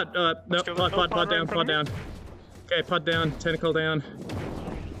 Where? Oh, pod. No, kill pod the- down, right in pod front of down. Okay, pod down, tentacle down.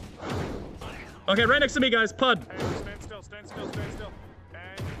 Okay, right next to me, guys. Pod. Hey, stand still.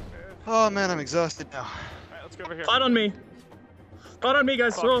 And, Oh man, I'm exhausted now. Alright, let's go over here. Pod on me. Pod on me,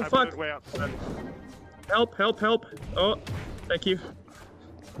 guys. Fuck, Oh, I put fuck. it way out. Help. Oh, thank you.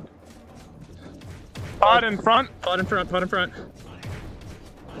 Pod in front. Pod in front.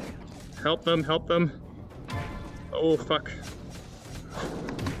 Help them. Oh, fuck.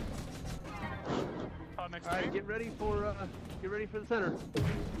 Pod next to Alright, me. get ready for the center.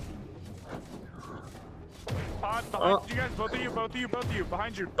 Pod behind you guys, both of you, behind you. Behind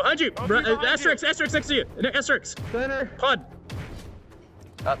you! Both of you behind you. Asterix next to you! Asterix! Center. Pod!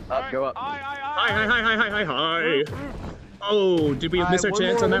 Up, go up. Hi. Hi! Oh, did we miss our one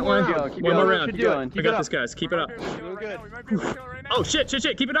chance more, on that one one? more round. Keep One more going. round. Keep going. We Keep got it this, up. guys. Keep it up. Doing good. Oh shit!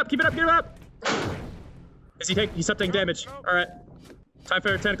 Keep it up! Keep it up! He's up taking damage. All right. Time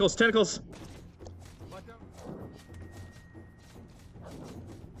for tentacles.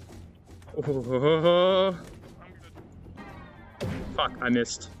 Oh. Fuck! I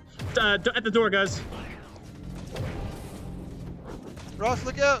missed. At the door, guys. Ross,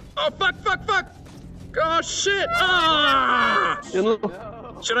 look out! Oh fuck! Oh shit! Ah!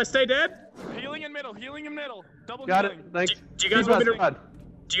 Should I stay dead? Healing in middle. Double Got it. healing. Thanks. Do you guys want me to?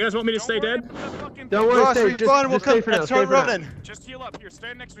 Do you guys want me to stay dead? Don't worry, Ross, stay. respawn. We'll Just stay come for now. and Stay start for now. running. Just heal up. Here,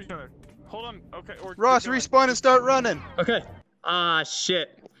 stand next to each other. Hold on. Okay. Or Ross, keep going. respawn and start running. Okay. Ah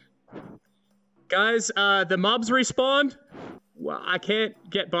shit. Guys, the mobs respawned. Well, I can't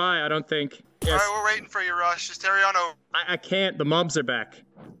get by. I don't think. Yes. All right, we're waiting for you, Ross. Just carry on over. I can't. The mobs are back.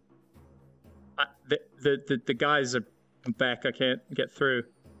 The guys are back. I can't get through.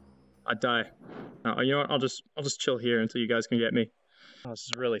 I die. You know what? I'll just chill here until you guys can get me. Oh, this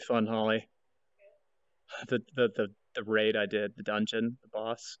is really fun, Holly. The raid I did, the dungeon, the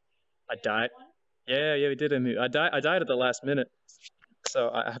boss. I died. Yeah, we did him. I died at the last minute. So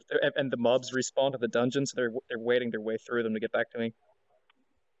I have to, and the mobs respawn to the dungeon, so they're waiting their way through them to get back to me.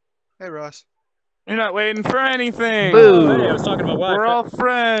 Hey, Ross. You're not waiting for anything. Boo! Hey, I was talking about what? We're all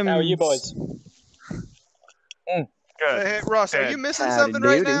friends. How are you boys? Good. Hey, Ross, are you missing something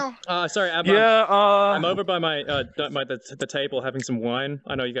Howdy right doody. now? Sorry, I'm over by my the table having some wine.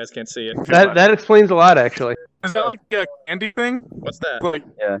 I know you guys can't see it. That explains a lot, actually. Is that like a candy thing? What's that? Like,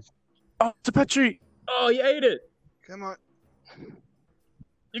 Yeah. oh, it's a pet treat. Oh, you ate it. Come on.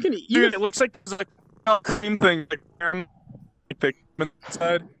 You can eat. Dude, it looks like there's like a cream thing. Like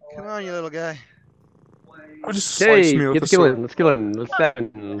inside. Come on, you little guy. Oh, just slice me with get the the kill sword. in. Let's kill him. Let's stab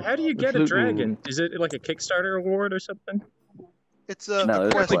him. How do you get a dragon? Is it like a Kickstarter award or something? It's No, a there's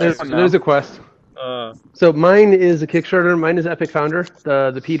a quest. quest. There's a quest. So mine is a Kickstarter. Mine is Epic Founder.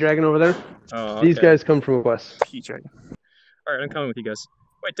 The P Dragon over there. Oh, These okay. guys come from a quest. P-Dragon. All right, I'm coming with you guys.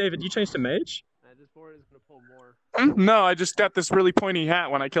 Wait, David, you changed to mage? This board is gonna pull more. No, I just got this really pointy hat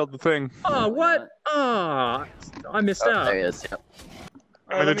when I killed the thing. Oh, what? Oh, I missed Oh, out. there he is. Yep.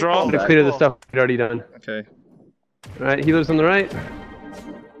 I'm gonna draw. I'm gonna clear the stuff we've already done. Okay. All right, healers on the right.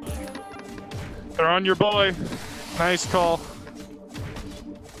 They're on your boy. Nice call.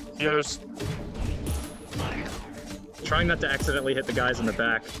 Yes. Trying not to accidentally hit the guys in the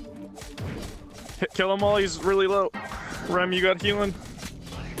back. Kill him while he's really low. Rem, you got healing?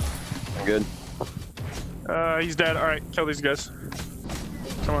 Good. He's dead. Alright, kill these guys.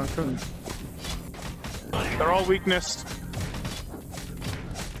 Come on. They're all weakness.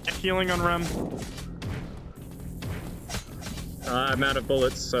 Get healing on Rem. I'm out of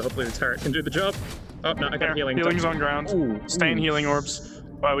bullets, so hopefully the turret can do the job. Oh, no, I got healing. Healing's on ground. Ooh, Stay in healing orbs.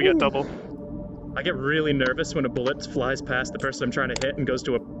 Wow, we got double. I get really nervous when a bullet flies past the person I'm trying to hit and goes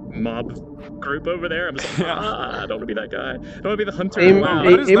to a mob group over there. I'm just like, I don't want to be that guy. I don't want to be the hunter. Aim, Wow.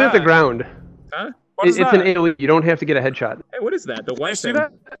 aim at the ground. Huh? What is It's that? an AoE. You don't have to get a headshot. Hey, what is that? The white You see thing.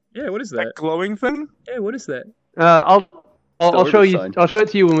 that? Yeah, what is That that? glowing thing? Yeah, what is that? I'll show you. sign. I'll show it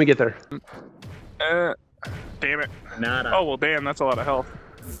to you when we get there. Damn it. Nada. Oh, well, damn, that's a lot of health.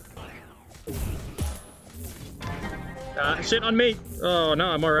 Shit on me. Oh no,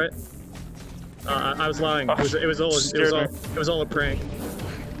 I'm all right. I was lying. It was all a prank.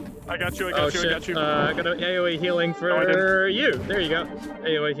 I got you, I Oh got you, shit. I got you. I got an AoE healing for you. There you go.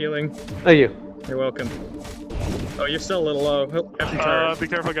 AoE healing. Thank you. You're welcome. Oh, you're still a little low. Oh, have some turret. Be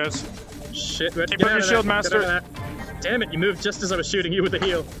careful, guys. Shit. Get Keep up out your of shield, that. master. Get out of that. Damn it! You moved just as I was shooting you with the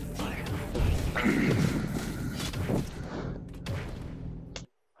heal.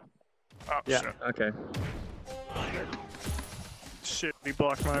 Oh, Yeah. shit. Okay. Shit, he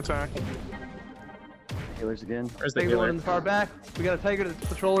blocked my attack. Healers again. Where's the Tiger one healer? in the far back. We got a tiger that's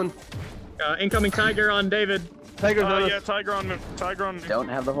patrolling. Incoming tiger on David. Tiger's on Yeah, us. tiger on me. Tiger on me. Don't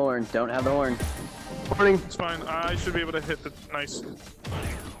have the horn. Don't have the horn. Warning. It's fine. I should be able to hit the... Nice.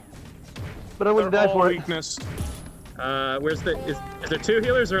 But I wouldn't They're die all for it. weakness. Where's the... Is there two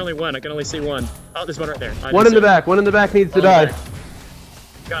healers or only one? I can only see one. Oh, there's one right there. One in the back. One in the back needs to die.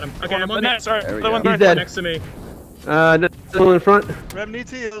 Got him. Okay, One I'm on on the the net. Sorry, There we the go. one He's right dead. next to me. One in front. Rem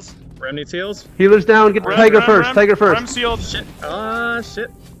needs heals. Rem needs heals. Healers down. Get the tiger first. Tiger first. Rem sealed. Shit.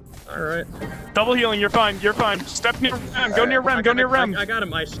 Shit. Alright. Double healing. You're fine. You're fine. Step near Rem. Go near Rem. Go near Rem. I got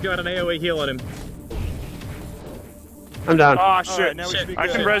him. I got an AoE heal on him. I'm down. Ah, shit. Alright, now we should be I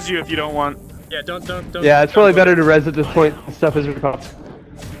can good. res you if you don't want. Yeah, don't. Yeah, it's probably better to res at this point. Stuff is recovered.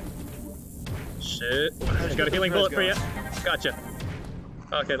 Shit. I got a healing bullet for you. Gotcha.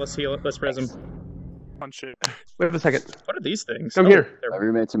 Okay, let's heal it. Let's res him. punch it. Wait a second. What are these things? Come here. My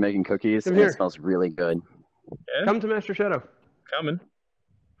roommates are making cookies, Come and here. it smells really good. Yeah, Come to Master Shadow. coming.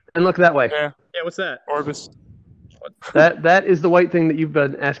 And look that way. Yeah, Yeah, what's that? Orbus. That is the white thing that you've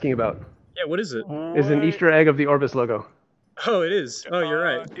been asking about. Yeah, what is it? Is an Easter egg of the Orbus logo. Oh, it is. Oh, you're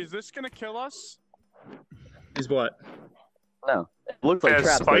right. Is this gonna kill us? Is what? No, it looks like Yeah,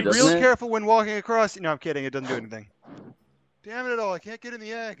 traps, though, spikes. doesn't Real it? careful when walking across. No, I'm kidding. It doesn't do anything. Damn it all! I can't get in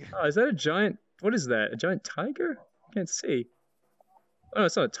the egg. Oh, is that a giant? What is that? A giant tiger? Can't see. Oh,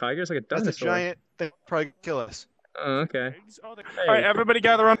 it's not a tiger. It's like a dinosaur. That's a giant thing. Probably kill us. Oh, okay. All right, everybody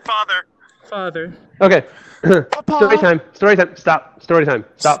gather on Father. Father. Okay. Story time. Story time. Stop. Story time.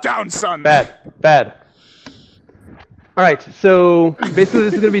 Stop. Down, son. Bad. Bad. All right. So basically,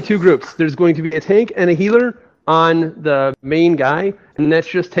 this is going to be two groups. There's going to be a tank and a healer on the main guy, and that's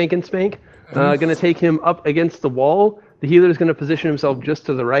just Tank and Spank. Going to take him up against the wall. The healer is going to position himself just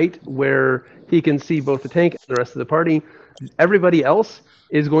to the right, where he can see both the tank and the rest of the party. Everybody else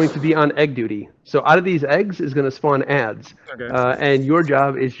is going to be on egg duty. So out of these eggs is going to spawn ads. Okay. And your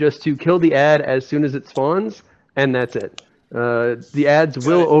job is just to kill the ad as soon as it spawns, and that's it. The ads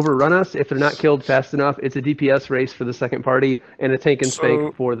will overrun us if they're not killed fast enough. It's a DPS race for the second party, and a Tank and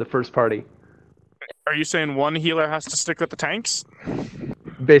Spank for the first party. Are you saying one healer has to stick with the tanks?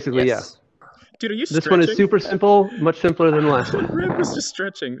 Basically, Yes. Dude, are you yeah. stretching? This one is super simple, much simpler than the last one. Rip was just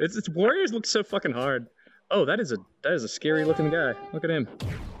stretching. Its warriors look so fucking hard. Oh, that is a scary looking guy. Look at him.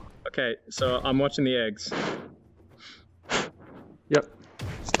 Okay, so I'm watching the eggs. Yep.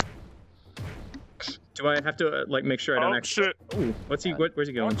 Do I have to like make sure I don't Oh actually? shit! Ooh, what's he? Where's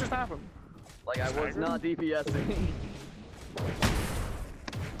he going? What just happened? Like I was not DPSing.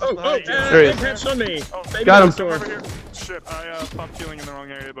 Oh, There he egg is. hatched on me. Oh, Baby Got him. dinosaur. Over here. Shit, I popped healing in the wrong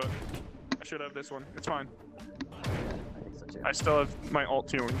area, but I should have this one. It's fine. I still have my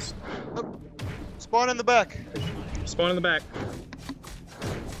alt healings. Spawn in the back. Spawn in the back.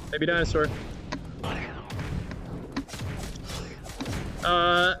 Baby dinosaur.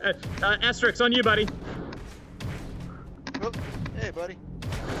 Asterix on you, buddy. Oh, hey, buddy.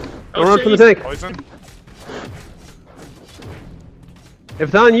 Don't run shit, from the tank. Poison. If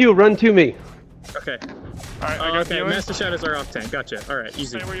it's on you, run to me. Okay. Alright, I got Okay, healing. Master Shadows are off tank. Gotcha. Alright,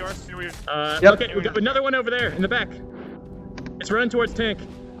 easy. Stay where you are, stay where you are. Yep. Okay, we got another one over there in the back. It's running towards tank.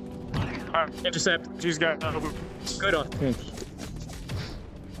 Intercept. She's got Good off tank.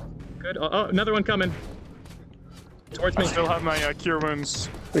 Good. Oh, another one coming. Towards me. I still have my cure wounds.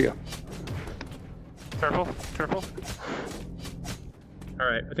 There you go. Careful, careful.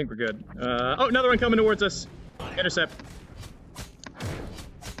 Alright, I think we're good. Oh, another one coming towards us. Intercept.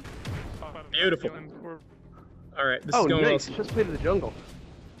 Beautiful. Alright, this is going nice. well. Just play to the jungle.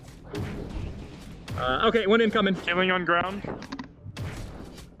 Okay, one incoming. Healing on ground.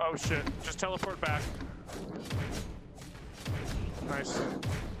 Oh shit, just teleport back. Nice.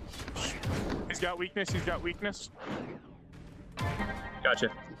 He's got weakness, he's got weakness. Gotcha.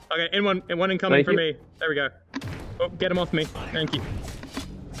 Okay, and one incoming Thank for you. me. There we go. Oh, get him off me. Thank you.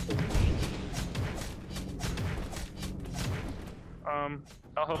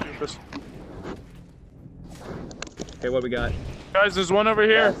 I'll help you with this. Okay, what we got? Guys, there's one over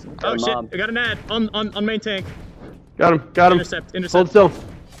here. Yes, Oh got a shit, mob. we got an ad on main tank. Got him. Got him. Intercept. Hold still.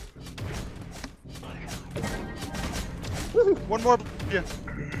 One more. Yeah.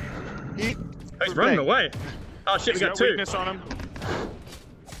 He. Oh, he's running away. Oh shit, He's we got two. weakness on him.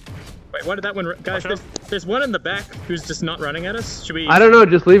 Wait, why did that one? Guys, Watch out. there's one in the back who's just not running at us. Should we? I don't know.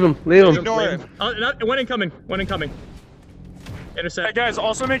 Just leave him. Leave him. Ignore him. Oh, one incoming. One incoming. Hey Intercept. guys,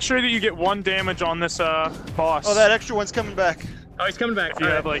 also make sure that you get 1 damage on this boss. Oh, that extra one's coming back. Oh, he's coming back. If you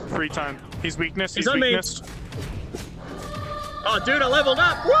All have right. like free time. He's weakness, He's he's on me. weakness. Oh, dude, I leveled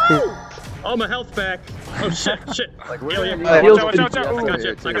up. Woo! All my health back. Oh shit, shit. Like, Heal you. we're heals Watch out, watch out, I watch out. got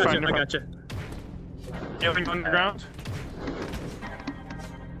you. I got Fine, you. I you're got you. Healing underground.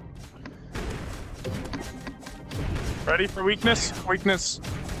 Ready for weakness? Weakness.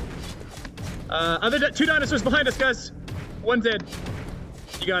 Two dinosaurs behind us, guys. One dead.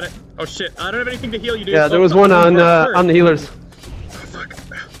 You got it. Oh shit, I don't have anything to heal you, dude. Yeah, there Oh, was oh, one oh, on hurt. the healers. Fuck.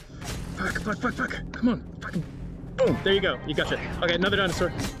 Come on. Fucking. Boom. There you go. You gotcha. Okay, another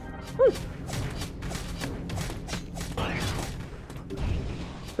dinosaur. Woo.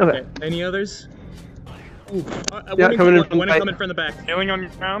 Okay. Any others? Ooh. Yeah, One coming in from one the incoming from the back. Healing on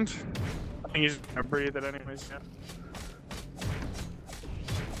ground. I think he's gonna breathe it anyways.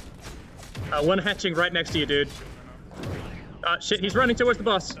 Yeah. One hatching right next to you, dude. Shit, he's running towards the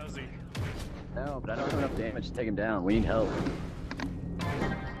boss. Does he? No, but I don't have enough damage to take him down. We need help. Do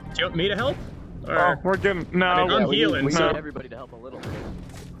you want me to help? Oh, Or we're getting. No, I mean, I'm we healing, Need, we so- need everybody to help a little bit.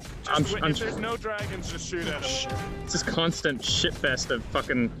 If there's no dragons, just shoot at them. It's this constant shitfest of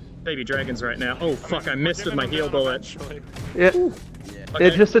fucking baby dragons right now. Oh fuck, I missed with my heal bullet. Yeah. Okay.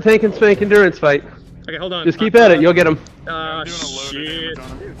 It's just a tank and spank endurance fight. Okay, hold on. Just keep at it, you'll get him. Shit. Dude,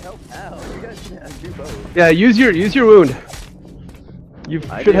 help out. You guys can do both. Yeah, use your wound. You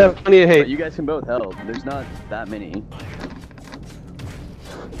should have plenty of hate. But you guys can both help. There's not that many.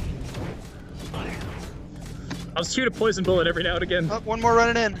 I'll shoot a poison bullet every now and again. Oh, one more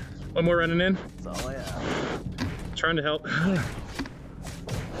running in. One more running in. That's all I have. Trying to help.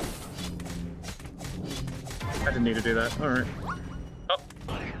 I didn't need to do that. Alright. Oh.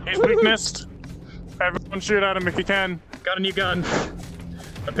 He's weaknessed. Everyone shoot at him if you can. Got a new gun.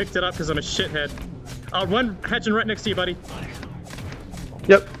 I picked it up because I'm a shithead. One hatching right next to you, buddy.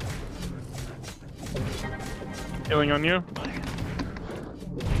 Yep. Healing on you.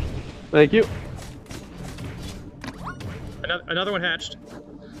 Thank you. Another one hatched.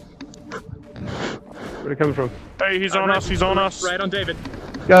 Where'd it come from? Hey, he's on us, he's on us. Right on David.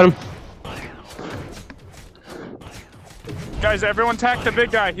 Got him. Guys, everyone attack the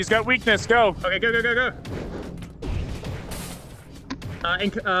big guy. He's got weakness. Go. Okay, go, go, go, go.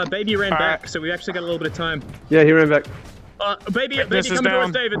 Baby ran back, so we actually got a little bit of time. Yeah, he ran back. Baby coming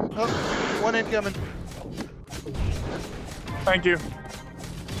towards David. Oh, one incoming. Thank you.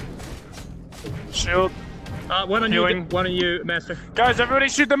 Shield. One on Healing. you, one on you, Master. Guys, everybody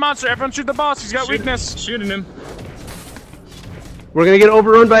shoot the monster. Everyone shoot the boss. He's got weakness. Shooting him. We're gonna get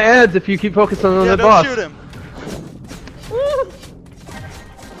overrun by ads if you keep focusing on the boss. Shoot him. Woo.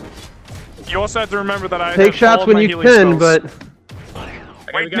 You also have to remember that I take have shots all when my you healing can, spells. but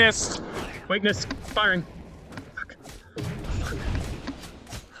Okay, weakness. Weakness. Firing.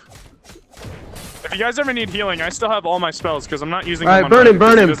 If you guys ever need healing, I still have all my spells because I'm not using all them. right, burn him,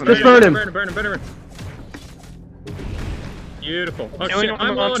 burn him. Just burn him. Burn him. Beautiful. Oh Healing shit, on the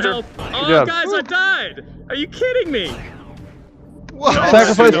I'm low on monster. health. Oh, job. guys, I died! Are you kidding me? Whoa.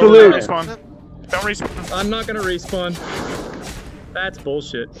 Sacrifice for Don't loot. respawn. Don't respawn. I'm not gonna respawn. That's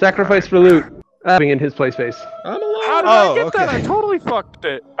bullshit. Sacrifice for loot. Being in his play space. I'm alive! How did I get that? I totally fucked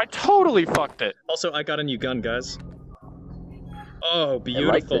it. Also, I got a new gun, guys. Oh,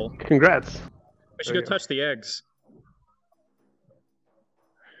 beautiful. Congrats. We should go touch the eggs.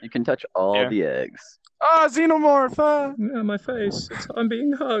 You can touch all the eggs. Ah, xenomorph! Yeah, my face. I'm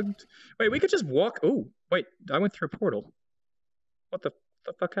being hugged. Wait, we could just walk. Oh, wait, I went through a portal. What the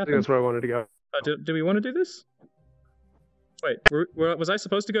fuck I think happened? that's where I wanted to go. Do we want to do this? Wait, was I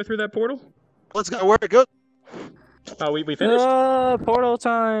supposed to go through that portal? Let's go. Where it goes? Oh, we finished? Portal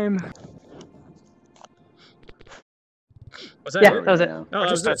time. Was that Yeah, it? that was it. Oh, We're that was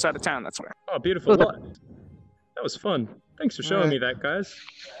just it. outside of town, that's where. Oh, beautiful. Well, that was fun. Thanks for showing me that, guys.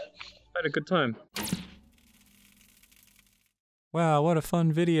 I had a good time. Wow, what a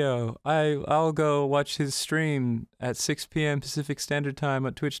fun video. I'll go watch his stream at 6 p.m. Pacific Standard Time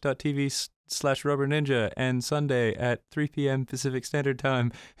at twitch.tv/rubberninja and Sunday at 3 p.m. Pacific Standard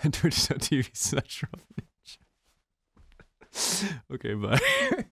Time at twitch.tv/rubberninja. Okay, bye.